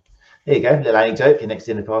comes from. There you go, little anecdote for your next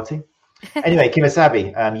dinner party. Anyway, Kemo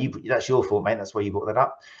Sabe, that's your fault, mate. That's why you brought that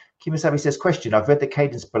up. Kemo Sabe says, question, I've read the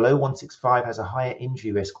cadence below 165 has a higher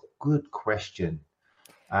injury risk. Good question.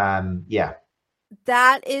 Yeah.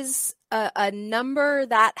 That is a number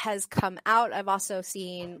that has come out. I've also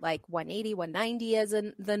seen like 180, 190 as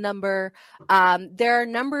the number. There are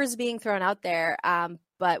numbers being thrown out there,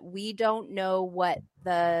 but we don't know what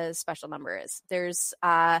the special number is. There's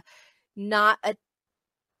no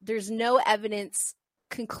evidence,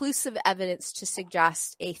 conclusive evidence to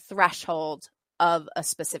suggest a threshold of a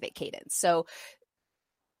specific cadence. So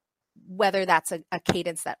whether that's a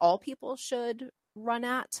cadence that all people should run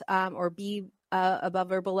at or be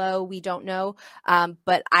above or below, we don't know.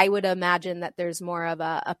 But I would imagine that there's more of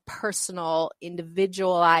a personal,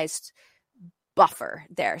 individualized buffer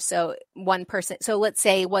there. So let's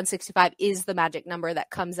say 165 is the magic number that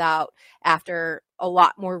comes out after a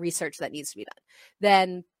lot more research that needs to be done.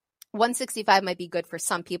 Then 165 might be good for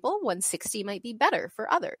some people. 160 might be better for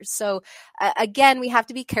others. So again, we have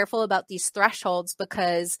to be careful about these thresholds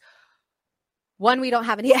because one, we don't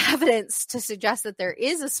have any evidence to suggest that there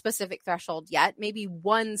is a specific threshold yet. Maybe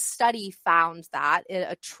one study found that,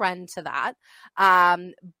 a trend to that.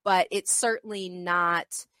 But it's certainly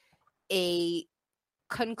not a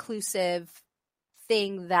conclusive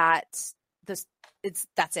thing that's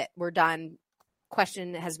it. We're done.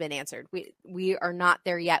 Question has been answered. We are not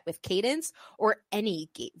there yet with cadence or any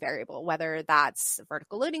gait variable, whether that's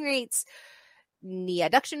vertical loading rates, knee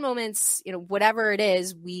adduction moments, whatever it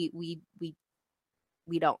is, we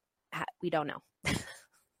don't know.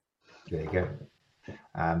 There you go.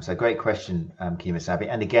 So great question, Kemo Sabe.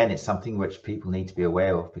 And again, it's something which people need to be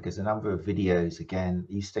aware of, because a number of videos, again,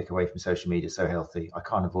 you stick away from social media, so healthy, I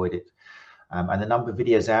can't avoid it. And the number of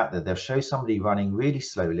videos out there, they'll show somebody running really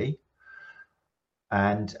slowly,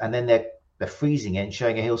 and then they're freezing it and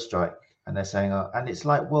showing a heel strike, and they're saying, and it's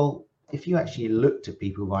like, well, if you actually looked at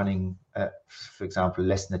people running, for example,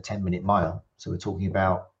 less than a 10-minute mile, so we're talking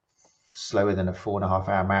about slower than a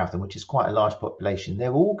 4.5-hour marathon, which is quite a large population,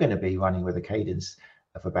 they're all going to be running with a cadence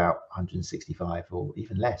of about 165 or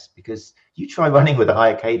even less, because you try running with a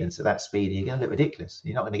higher cadence at that speed, you're going to look ridiculous.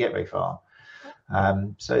 You're not going to get very far.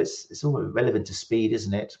 So it's all relevant to speed,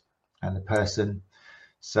 isn't it? And the person.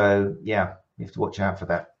 So yeah, you have to watch out for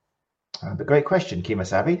that. But great question, Kemo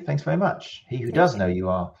Sabe. Thanks very much. He who does know you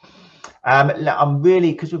are. I'm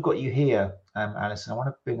really, because we've got you here, Alison, I want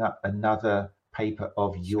to bring up another paper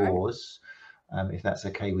of yours, if that's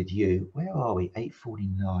okay with you. Where are we?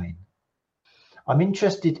 8:49. I'm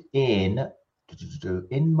interested in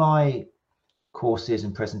my courses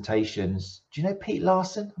and presentations. Do you know Pete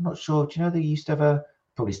Larson? I'm not sure. Do you know they used to have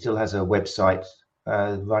probably still has a website,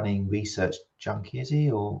 Running Research Junkie, is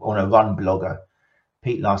he? Or no, Run Blogger.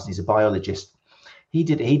 Pete Larson, he's a biologist. He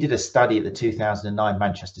did a study at the 2009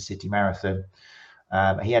 Manchester City Marathon.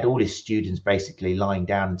 He had all his students basically lying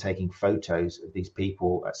down and taking photos of these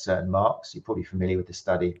people at certain marks. You're probably familiar with the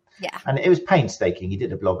study. Yeah. And it was painstaking. He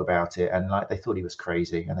did a blog about it, and like they thought he was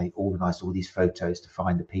crazy. And they organised all these photos to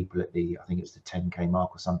find the people at I think it was the 10K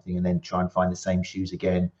mark or something, and then try and find the same shoes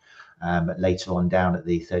again later on down at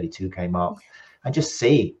the 32K mark, and just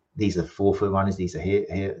see these are 4 foot runners. These are here.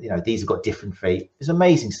 You know, these have got different feet. It's an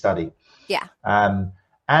amazing study. Yeah. And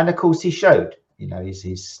of course, he showed. You know,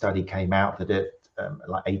 his study came out that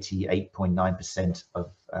like 88.9%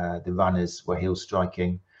 of the runners were heel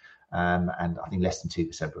striking, and I think less than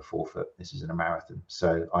 2% were 4 foot. This is in a marathon,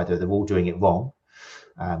 so either they're all doing it wrong,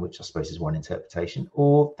 which I suppose is one interpretation,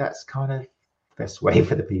 or that's kind of the best way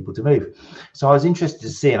for the people to move. So I was interested to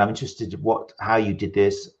see, and I'm interested how you did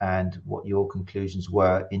this and what your conclusions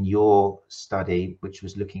were in your study, which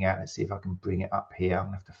was looking at, let's see if I can bring it up here. I'm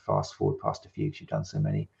gonna have to fast forward past a few because you've done so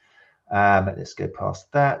many. Let's go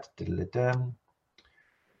past that.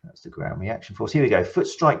 That's the ground reaction force. Here we go. Foot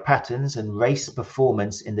strike patterns and race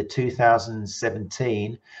performance in the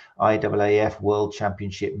 2017 IAAF World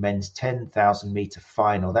Championship men's 10,000 meter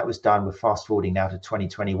final. That was done. We're fast forwarding now to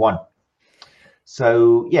 2021.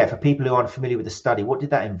 So yeah, for people who aren't familiar with the study, what did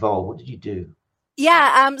that involve? What did you do?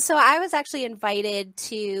 Yeah, so I was actually invited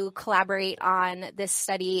to collaborate on this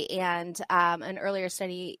study and an earlier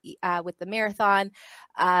study with the marathon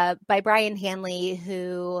by Brian Hanley,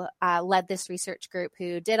 who led this research group,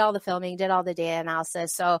 who did all the filming, did all the data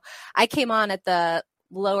analysis. So I came on at the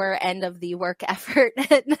lower end of the work effort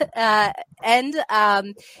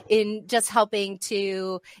in just helping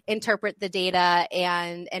to interpret the data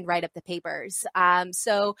and write up the papers.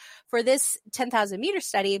 So for this 10,000 meter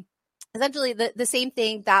study, essentially the same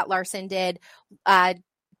thing that Larson did,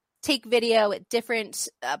 take video at different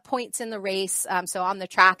points in the race. So on the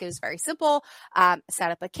track, it was very simple.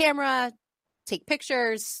 Set up a camera, take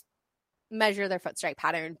pictures, measure their foot strike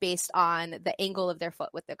pattern based on the angle of their foot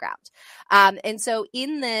with the ground. And so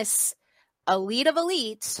in this elite of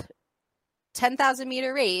elite 10,000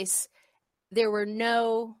 meter race, there were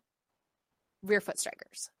no rear foot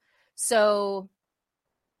strikers. So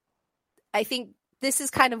I think this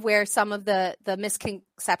is kind of where some of the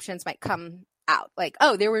misconceptions might come out. Like,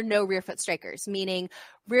 oh, there were no rear foot strikers, meaning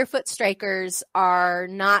rear foot strikers are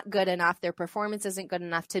not good enough. Their performance isn't good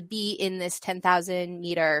enough to be in this 10,000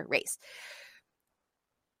 meter race.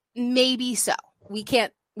 Maybe so. We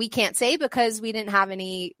can't say because we didn't have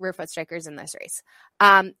any rear foot strikers in this race.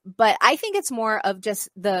 But I think it's more of just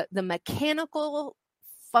the mechanical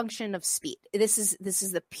function of speed. This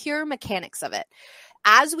is the pure mechanics of it.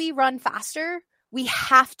 As we run faster, we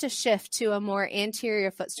have to shift to a more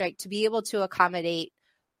anterior foot strike to be able to accommodate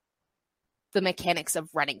the mechanics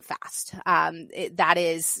of running fast. That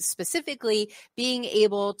is specifically being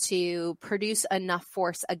able to produce enough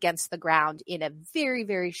force against the ground in a very,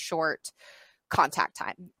 very short contact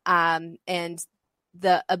time. And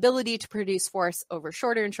the ability to produce force over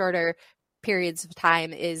shorter and shorter periods of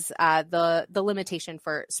time is the limitation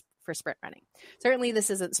for sprint running. Certainly this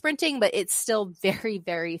isn't sprinting, but it's still very,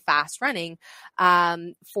 very fast running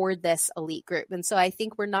for this elite group. And so I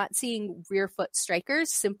think we're not seeing rear foot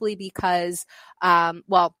strikers simply because, one,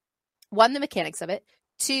 the mechanics of it.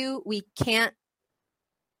 Two, we can't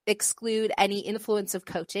exclude any influence of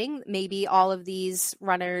coaching. Maybe all of these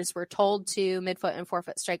runners were told to midfoot and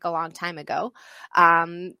forefoot strike a long time ago.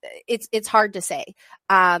 It's hard to say.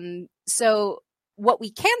 So what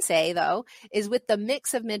we can say, though, is with the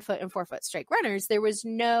mix of midfoot and forefoot strike runners, there was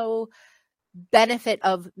no benefit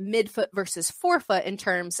of midfoot versus forefoot in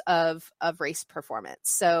terms of race performance.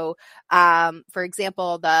 So, for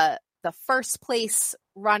example, the first place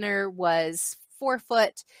runner was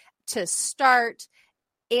forefoot to start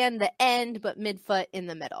and the end, but midfoot in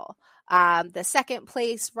the middle. The second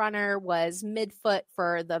place runner was midfoot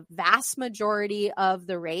for the vast majority of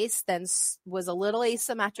the race, then was a little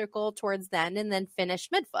asymmetrical towards the end, and then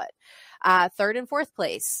finished midfoot. Third and fourth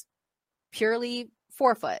place, purely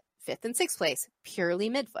forefoot. Fifth and sixth place, purely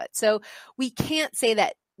midfoot. So we can't say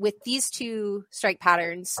that with these two strike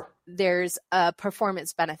patterns, there's a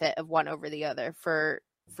performance benefit of one over the other for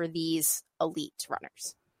these elite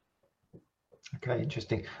runners. Okay,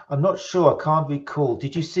 interesting. I'm not sure. I can't recall.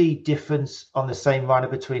 Did you see difference on the same runner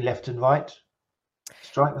between left and right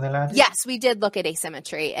strike when they landed? Yes, we did look at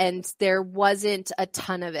asymmetry, and there wasn't a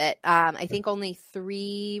ton of it. I think only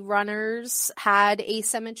 3 runners had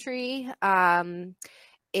asymmetry.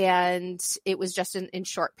 and it was just in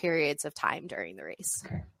short periods of time during the race.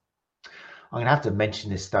 Okay. I'm going to have to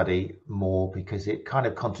mention this study more because it kind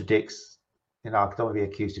of contradicts, I don't want to be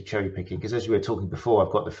accused of cherry picking, because as we were talking before,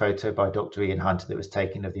 I've got the photo by Dr. Ian Hunter that was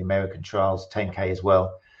taken of the American trials, 10K as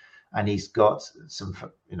well. And he's got some,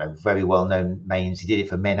 very well-known names. He did it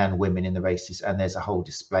for men and women in the races, and there's a whole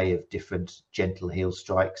display of different gentle heel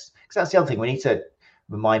strikes. Because that's the other thing, we need to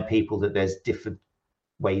remind people that there's different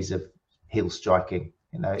ways of heel striking.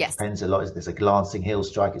 It Yes. depends a lot. There's a glancing heel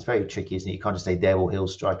strike. It's very tricky, isn't it? You can't just say they're all heel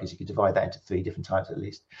strikers. You could divide that into 3 different types at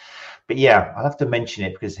least. But yeah, I'll have to mention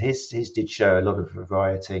it because his did show a lot of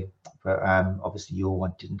variety. But obviously your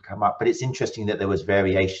one didn't come up. But it's interesting that there was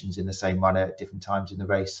variations in the same runner at different times in the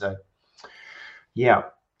race. So yeah.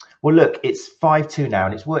 Well, look, it's 5-2 now,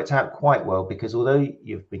 and it's worked out quite well because although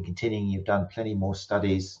you've been continuing, you've done plenty more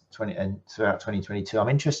studies throughout 2022. I'm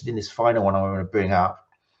interested in this final one I want to bring up.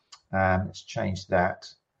 Let's change that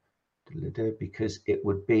because it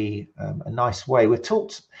would be a nice way. We've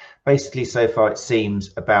talked basically so far, it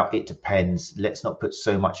seems, about it depends. Let's not put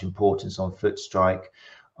so much importance on foot strike,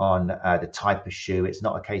 on the type of shoe. It's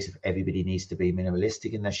not a case of everybody needs to be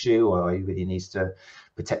minimalistic in their shoe or everybody needs to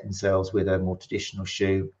protect themselves with a more traditional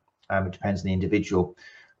shoe. It depends on the individual.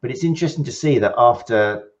 But it's interesting to see that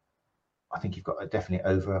after, I think you've got definitely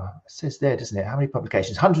over, it says there, doesn't it? How many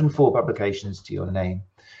publications? 104 publications to your name.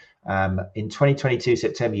 In 2022,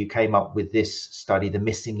 September, you came up with this study, The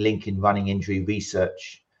Missing Link in Running Injury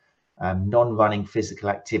Research, non-running physical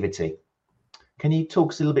activity. Can you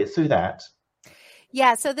talk us a little bit through that?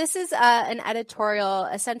 Yeah, so this is an editorial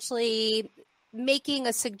essentially making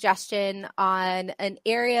a suggestion on an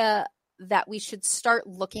area that we should start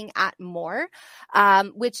looking at more,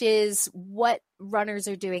 which is what runners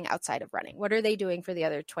are doing outside of running. What are they doing for the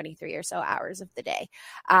other 23 or so hours of the day?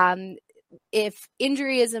 If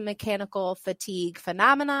injury is a mechanical fatigue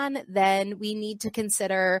phenomenon, then we need to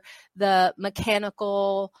consider the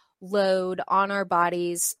mechanical load on our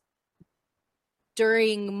bodies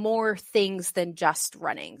during more things than just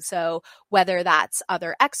running. So whether that's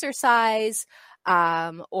other exercise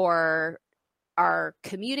or are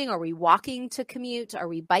commuting, are we walking to commute? Are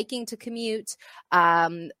we biking to commute? Are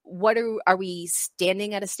we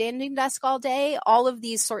standing at a standing desk all day? All of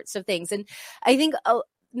these sorts of things. And I think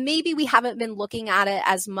maybe we haven't been looking at it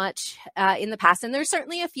as much in the past. And there's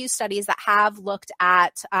certainly a few studies that have looked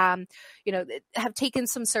at, have taken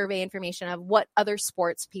some survey information of what other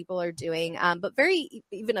sports people are doing. But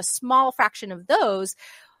even a small fraction of those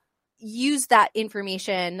use that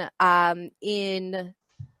information in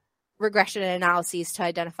regression analyses to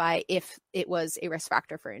identify if it was a risk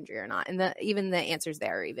factor for injury or not. And even the answers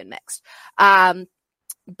there are even mixed.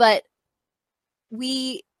 But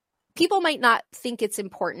people might not think it's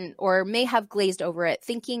important or may have glazed over it,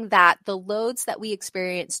 thinking that the loads that we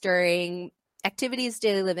experience during activities,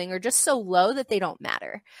 daily living are just so low that they don't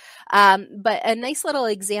matter. But a nice little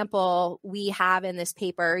example we have in this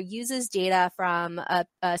paper uses data from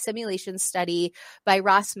a simulation study by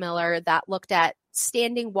Ross Miller that looked at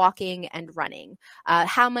standing, walking, and running.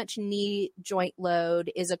 How much knee joint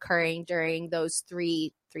load is occurring during those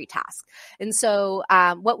three tasks. And so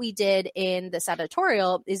what we did in this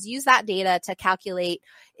editorial is use that data to calculate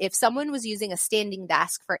if someone was using a standing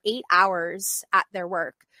desk for 8 hours at their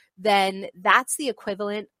work, then that's the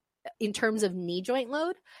equivalent in terms of knee joint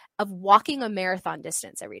load of walking a marathon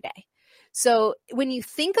distance every day. So when you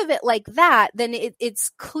think of it like that, then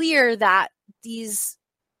it's clear that these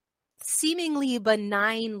seemingly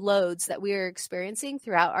benign loads that we are experiencing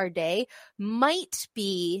throughout our day might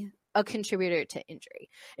be a contributor to injury.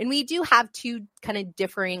 And we do have 2 kind of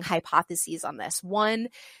differing hypotheses on this. One,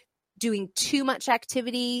 doing too much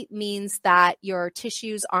activity means that your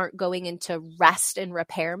tissues aren't going into rest and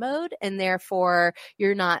repair mode, and therefore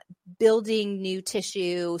you're not building new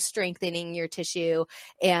tissue, strengthening your tissue,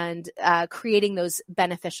 and creating those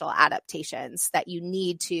beneficial adaptations that you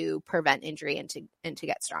need to prevent injury and to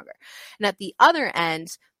get stronger. And at the other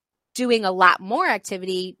end, doing a lot more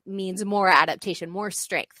activity means more adaptation, more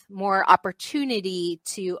strength, more opportunity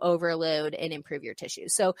to overload and improve your tissue.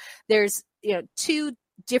 So there's 2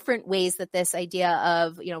 different ways that this idea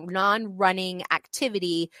of non-running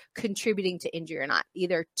activity contributing to injury or not.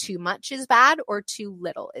 Either too much is bad or too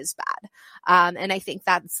little is bad. And I think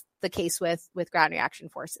that's the case with ground reaction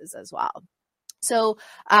forces as well. So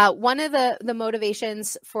one of the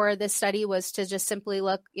motivations for this study was to just simply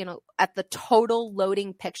look, at the total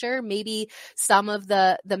loading picture. Maybe some of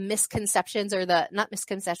the misconceptions or not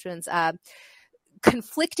misconceptions,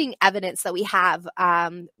 conflicting evidence that we have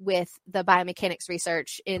with the biomechanics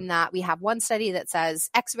research, in that we have one study that says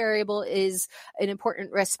X variable is an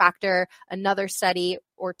important risk factor, another study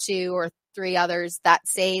or two or three others that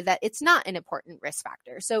say that it's not an important risk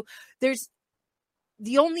factor. So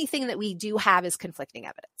the only thing that we do have is conflicting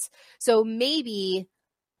evidence. So maybe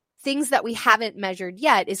things that we haven't measured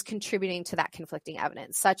yet is contributing to that conflicting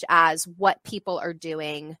evidence, such as what people are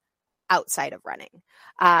doing outside of running.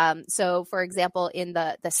 So for example, in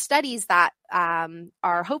the studies that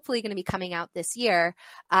are hopefully going to be coming out this year,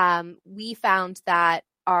 we found that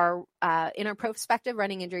in our prospective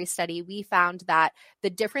running injury study, we found that the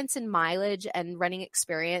difference in mileage and running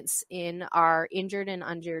experience in our injured and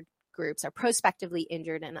uninjured groups, our prospectively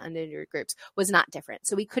injured and uninjured groups, was not different.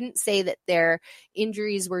 So we couldn't say that their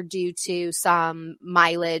injuries were due to some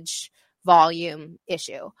mileage volume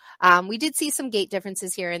issue. We did see some gait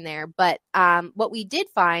differences here and there, but what we did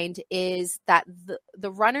find is that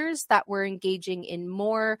the runners that were engaging in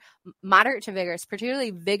more moderate to vigorous,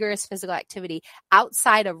 particularly vigorous physical activity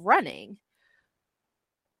outside of running,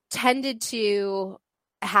 tended to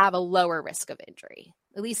have a lower risk of injury.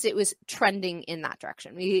 At least it was trending in that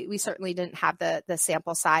direction. We certainly didn't have the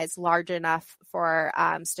sample size large enough for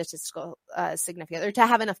statistical significance, or to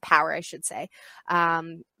have enough power, I should say.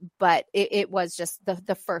 But it was just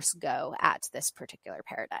the first go at this particular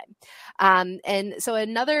paradigm. And so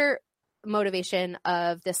another motivation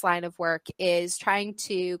of this line of work is trying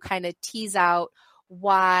to kind of tease out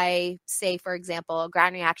why, say, for example,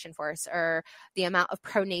 ground reaction force or the amount of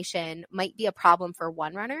pronation might be a problem for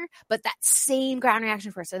one runner, but that same ground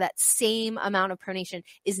reaction force or that same amount of pronation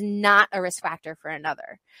is not a risk factor for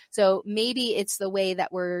another. So maybe it's the way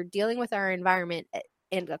that we're dealing with our environment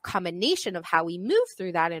and a combination of how we move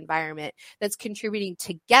through that environment that's contributing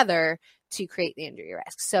together to create the injury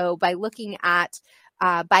risk. So by looking at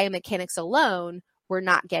biomechanics alone, we're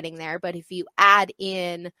not getting there. But if you add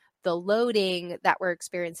in the loading that we're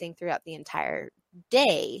experiencing throughout the entire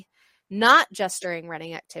day, not just during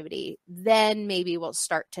running activity, then maybe we'll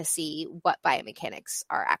start to see what biomechanics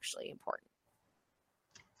are actually important.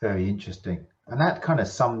 Very interesting. And that kind of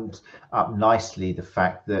sums up nicely the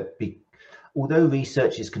fact that although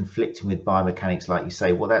research is conflicting with biomechanics, like you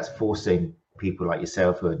say, what that's forcing people like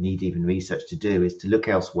yourself who need even research to do is to look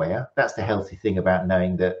elsewhere. That's the healthy thing about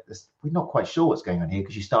knowing that we're not quite sure what's going on here,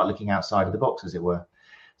 because you start looking outside of the box, as it were.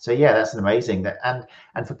 So yeah, that's amazing.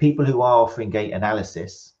 And for people who are offering gait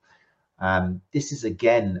analysis, this is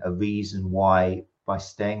again a reason why, by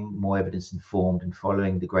staying more evidence informed and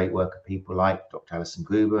following the great work of people like Dr. Alison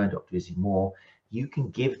Gruber and Dr. Izzy Moore, you can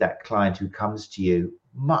give that client who comes to you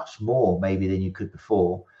much more maybe than you could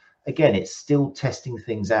before. Again, it's still testing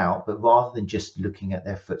things out, but rather than just looking at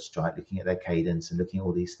their foot strike, looking at their cadence and looking at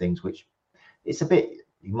all these things, which it's a bit,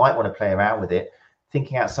 you might want to play around with it,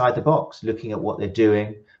 thinking outside the box, looking at what they're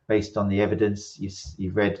doing based on the evidence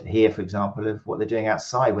you've read here, for example, of what they're doing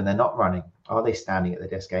outside when they're not running. Are they standing at the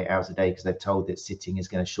desk 8 hours a day because they're told that sitting is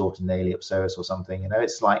going to shorten the iliopsoas or something? You know,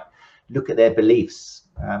 it's like, look at their beliefs.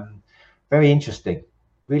 Very interesting,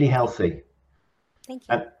 really healthy. Thank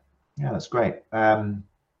you. Yeah, that's great.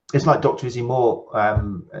 It's like Dr. Izzy Moore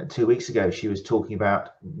 2 weeks ago. She was talking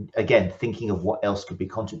about, again, thinking of what else could be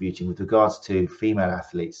contributing with regards to female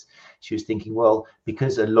athletes. She was thinking, well,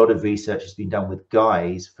 because a lot of research has been done with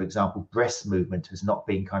guys, for example, breast movement has not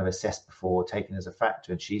been kind of assessed before, taken as a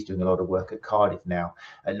factor. And she's doing a lot of work at Cardiff now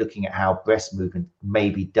at looking at how breast movement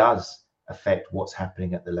maybe does affect what's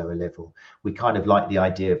happening at the lower level. We kind of like the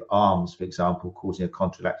idea of arms, for example, causing a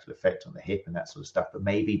contralateral effect on the hip and that sort of stuff, but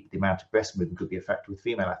maybe the amount of breast movement could be a factor with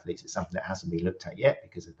female athletes. It's something that hasn't been looked at yet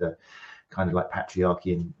because of the kind of like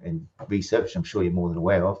patriarchy in research, which I'm sure you're more than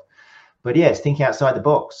aware of. But yeah, it's thinking outside the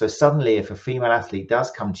box. So suddenly if a female athlete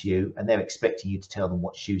does come to you and they're expecting you to tell them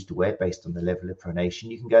what shoes to wear based on the level of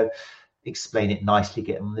pronation, you can go explain it nicely,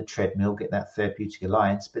 get them on the treadmill, get that therapeutic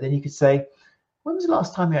alliance. But then you could say, when was the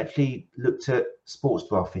last time you actually looked at sports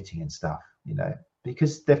bra fitting and stuff? You know,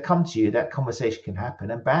 because they've come to you, that conversation can happen,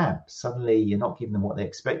 and bam, suddenly you're not giving them what they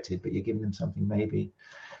expected, but you're giving them something maybe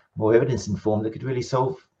more evidence informed that could really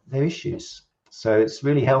solve their issues. So it's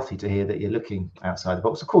really healthy to hear that you're looking outside the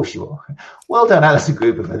box. Of course you are. Well done, Alison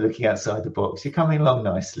Gruber, for looking outside the box. You're coming along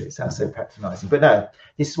nicely. It sounds so patronizing. But no,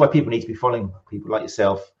 this is why people need to be following people like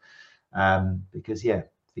yourself, because, yeah,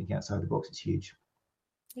 thinking outside the box is huge.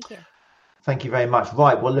 Thank you. Thank you very much.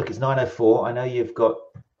 Right. Well, look, it's 9:04. I know you've got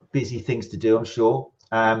busy things to do, I'm sure.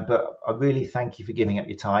 But I really thank you for giving up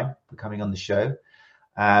your time, for coming on the show.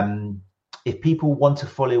 If people want to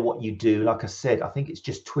follow what you do, like I said, I think it's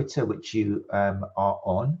just Twitter, which you are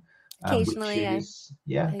on. Occasionally,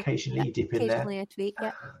 occasionally you dip in there. Occasionally I tweet,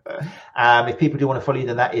 yeah. If people do want to follow you,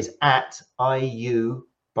 then that is at IU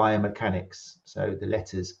Biomechanics. So the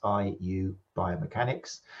letters IU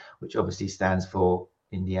Biomechanics, which obviously stands for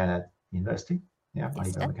Indiana University. Yeah,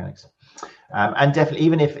 IU Biomechanics. And definitely,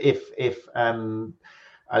 even if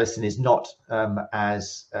Alison is not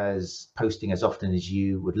as posting as often as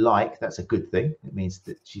you would like, that's a good thing. It means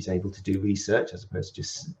that she's able to do research as opposed to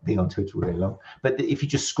just being on Twitter all day long. But if you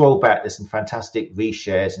just scroll back, there's some fantastic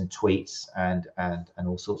reshares and tweets and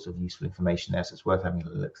all sorts of useful information there. So it's worth having a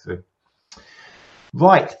look through.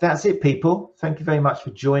 Right, that's it, people. Thank you very much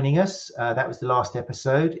for joining us. That was the last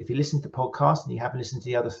episode. If you listen to the podcast and you haven't listened to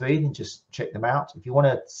the other three, then just check them out. If you want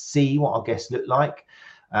to see what our guests look like,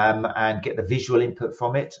 and get the visual input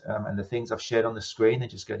from it, and the things I've shared on the screen, then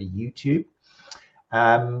just go to YouTube.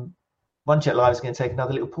 One Chat Live is going to take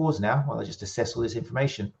another little pause now while I just assess all this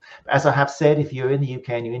information. But as I have said, if you're in the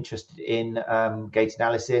UK and you're interested in gait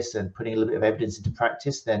analysis and putting a little bit of evidence into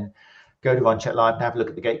practice, then go to One Chat Live and have a look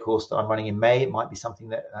at the gait course that I'm running in May. It might be something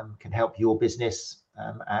that can help your business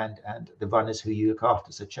and the runners who you look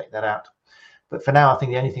after. So check that out. But for now, I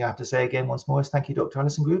think the only thing I have to say again once more is thank you, Dr.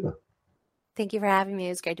 Alison Gruber. Thank you for having me. It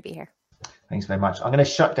was great to be here. Thanks very much. I'm going to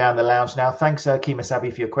shut down the lounge now. Thanks, Kima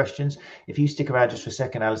Sabi, for your questions. If you stick around just for a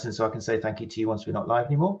second, Alison, so I can say thank you to you once we're not live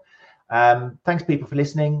anymore. Thanks, people, for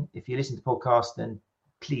listening. If you listen to the podcast, then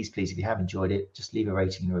please, if you have enjoyed it, just leave a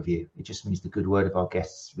rating and a review. It just means the good word of our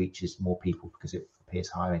guests reaches more people because it appears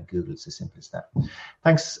higher in Google. It's as simple as that.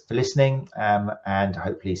 Thanks for listening, and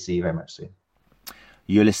hopefully see you very much soon.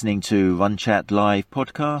 You're listening to Run Chat Live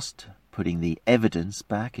podcast, putting the evidence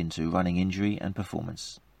back into running injury and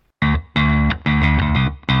performance.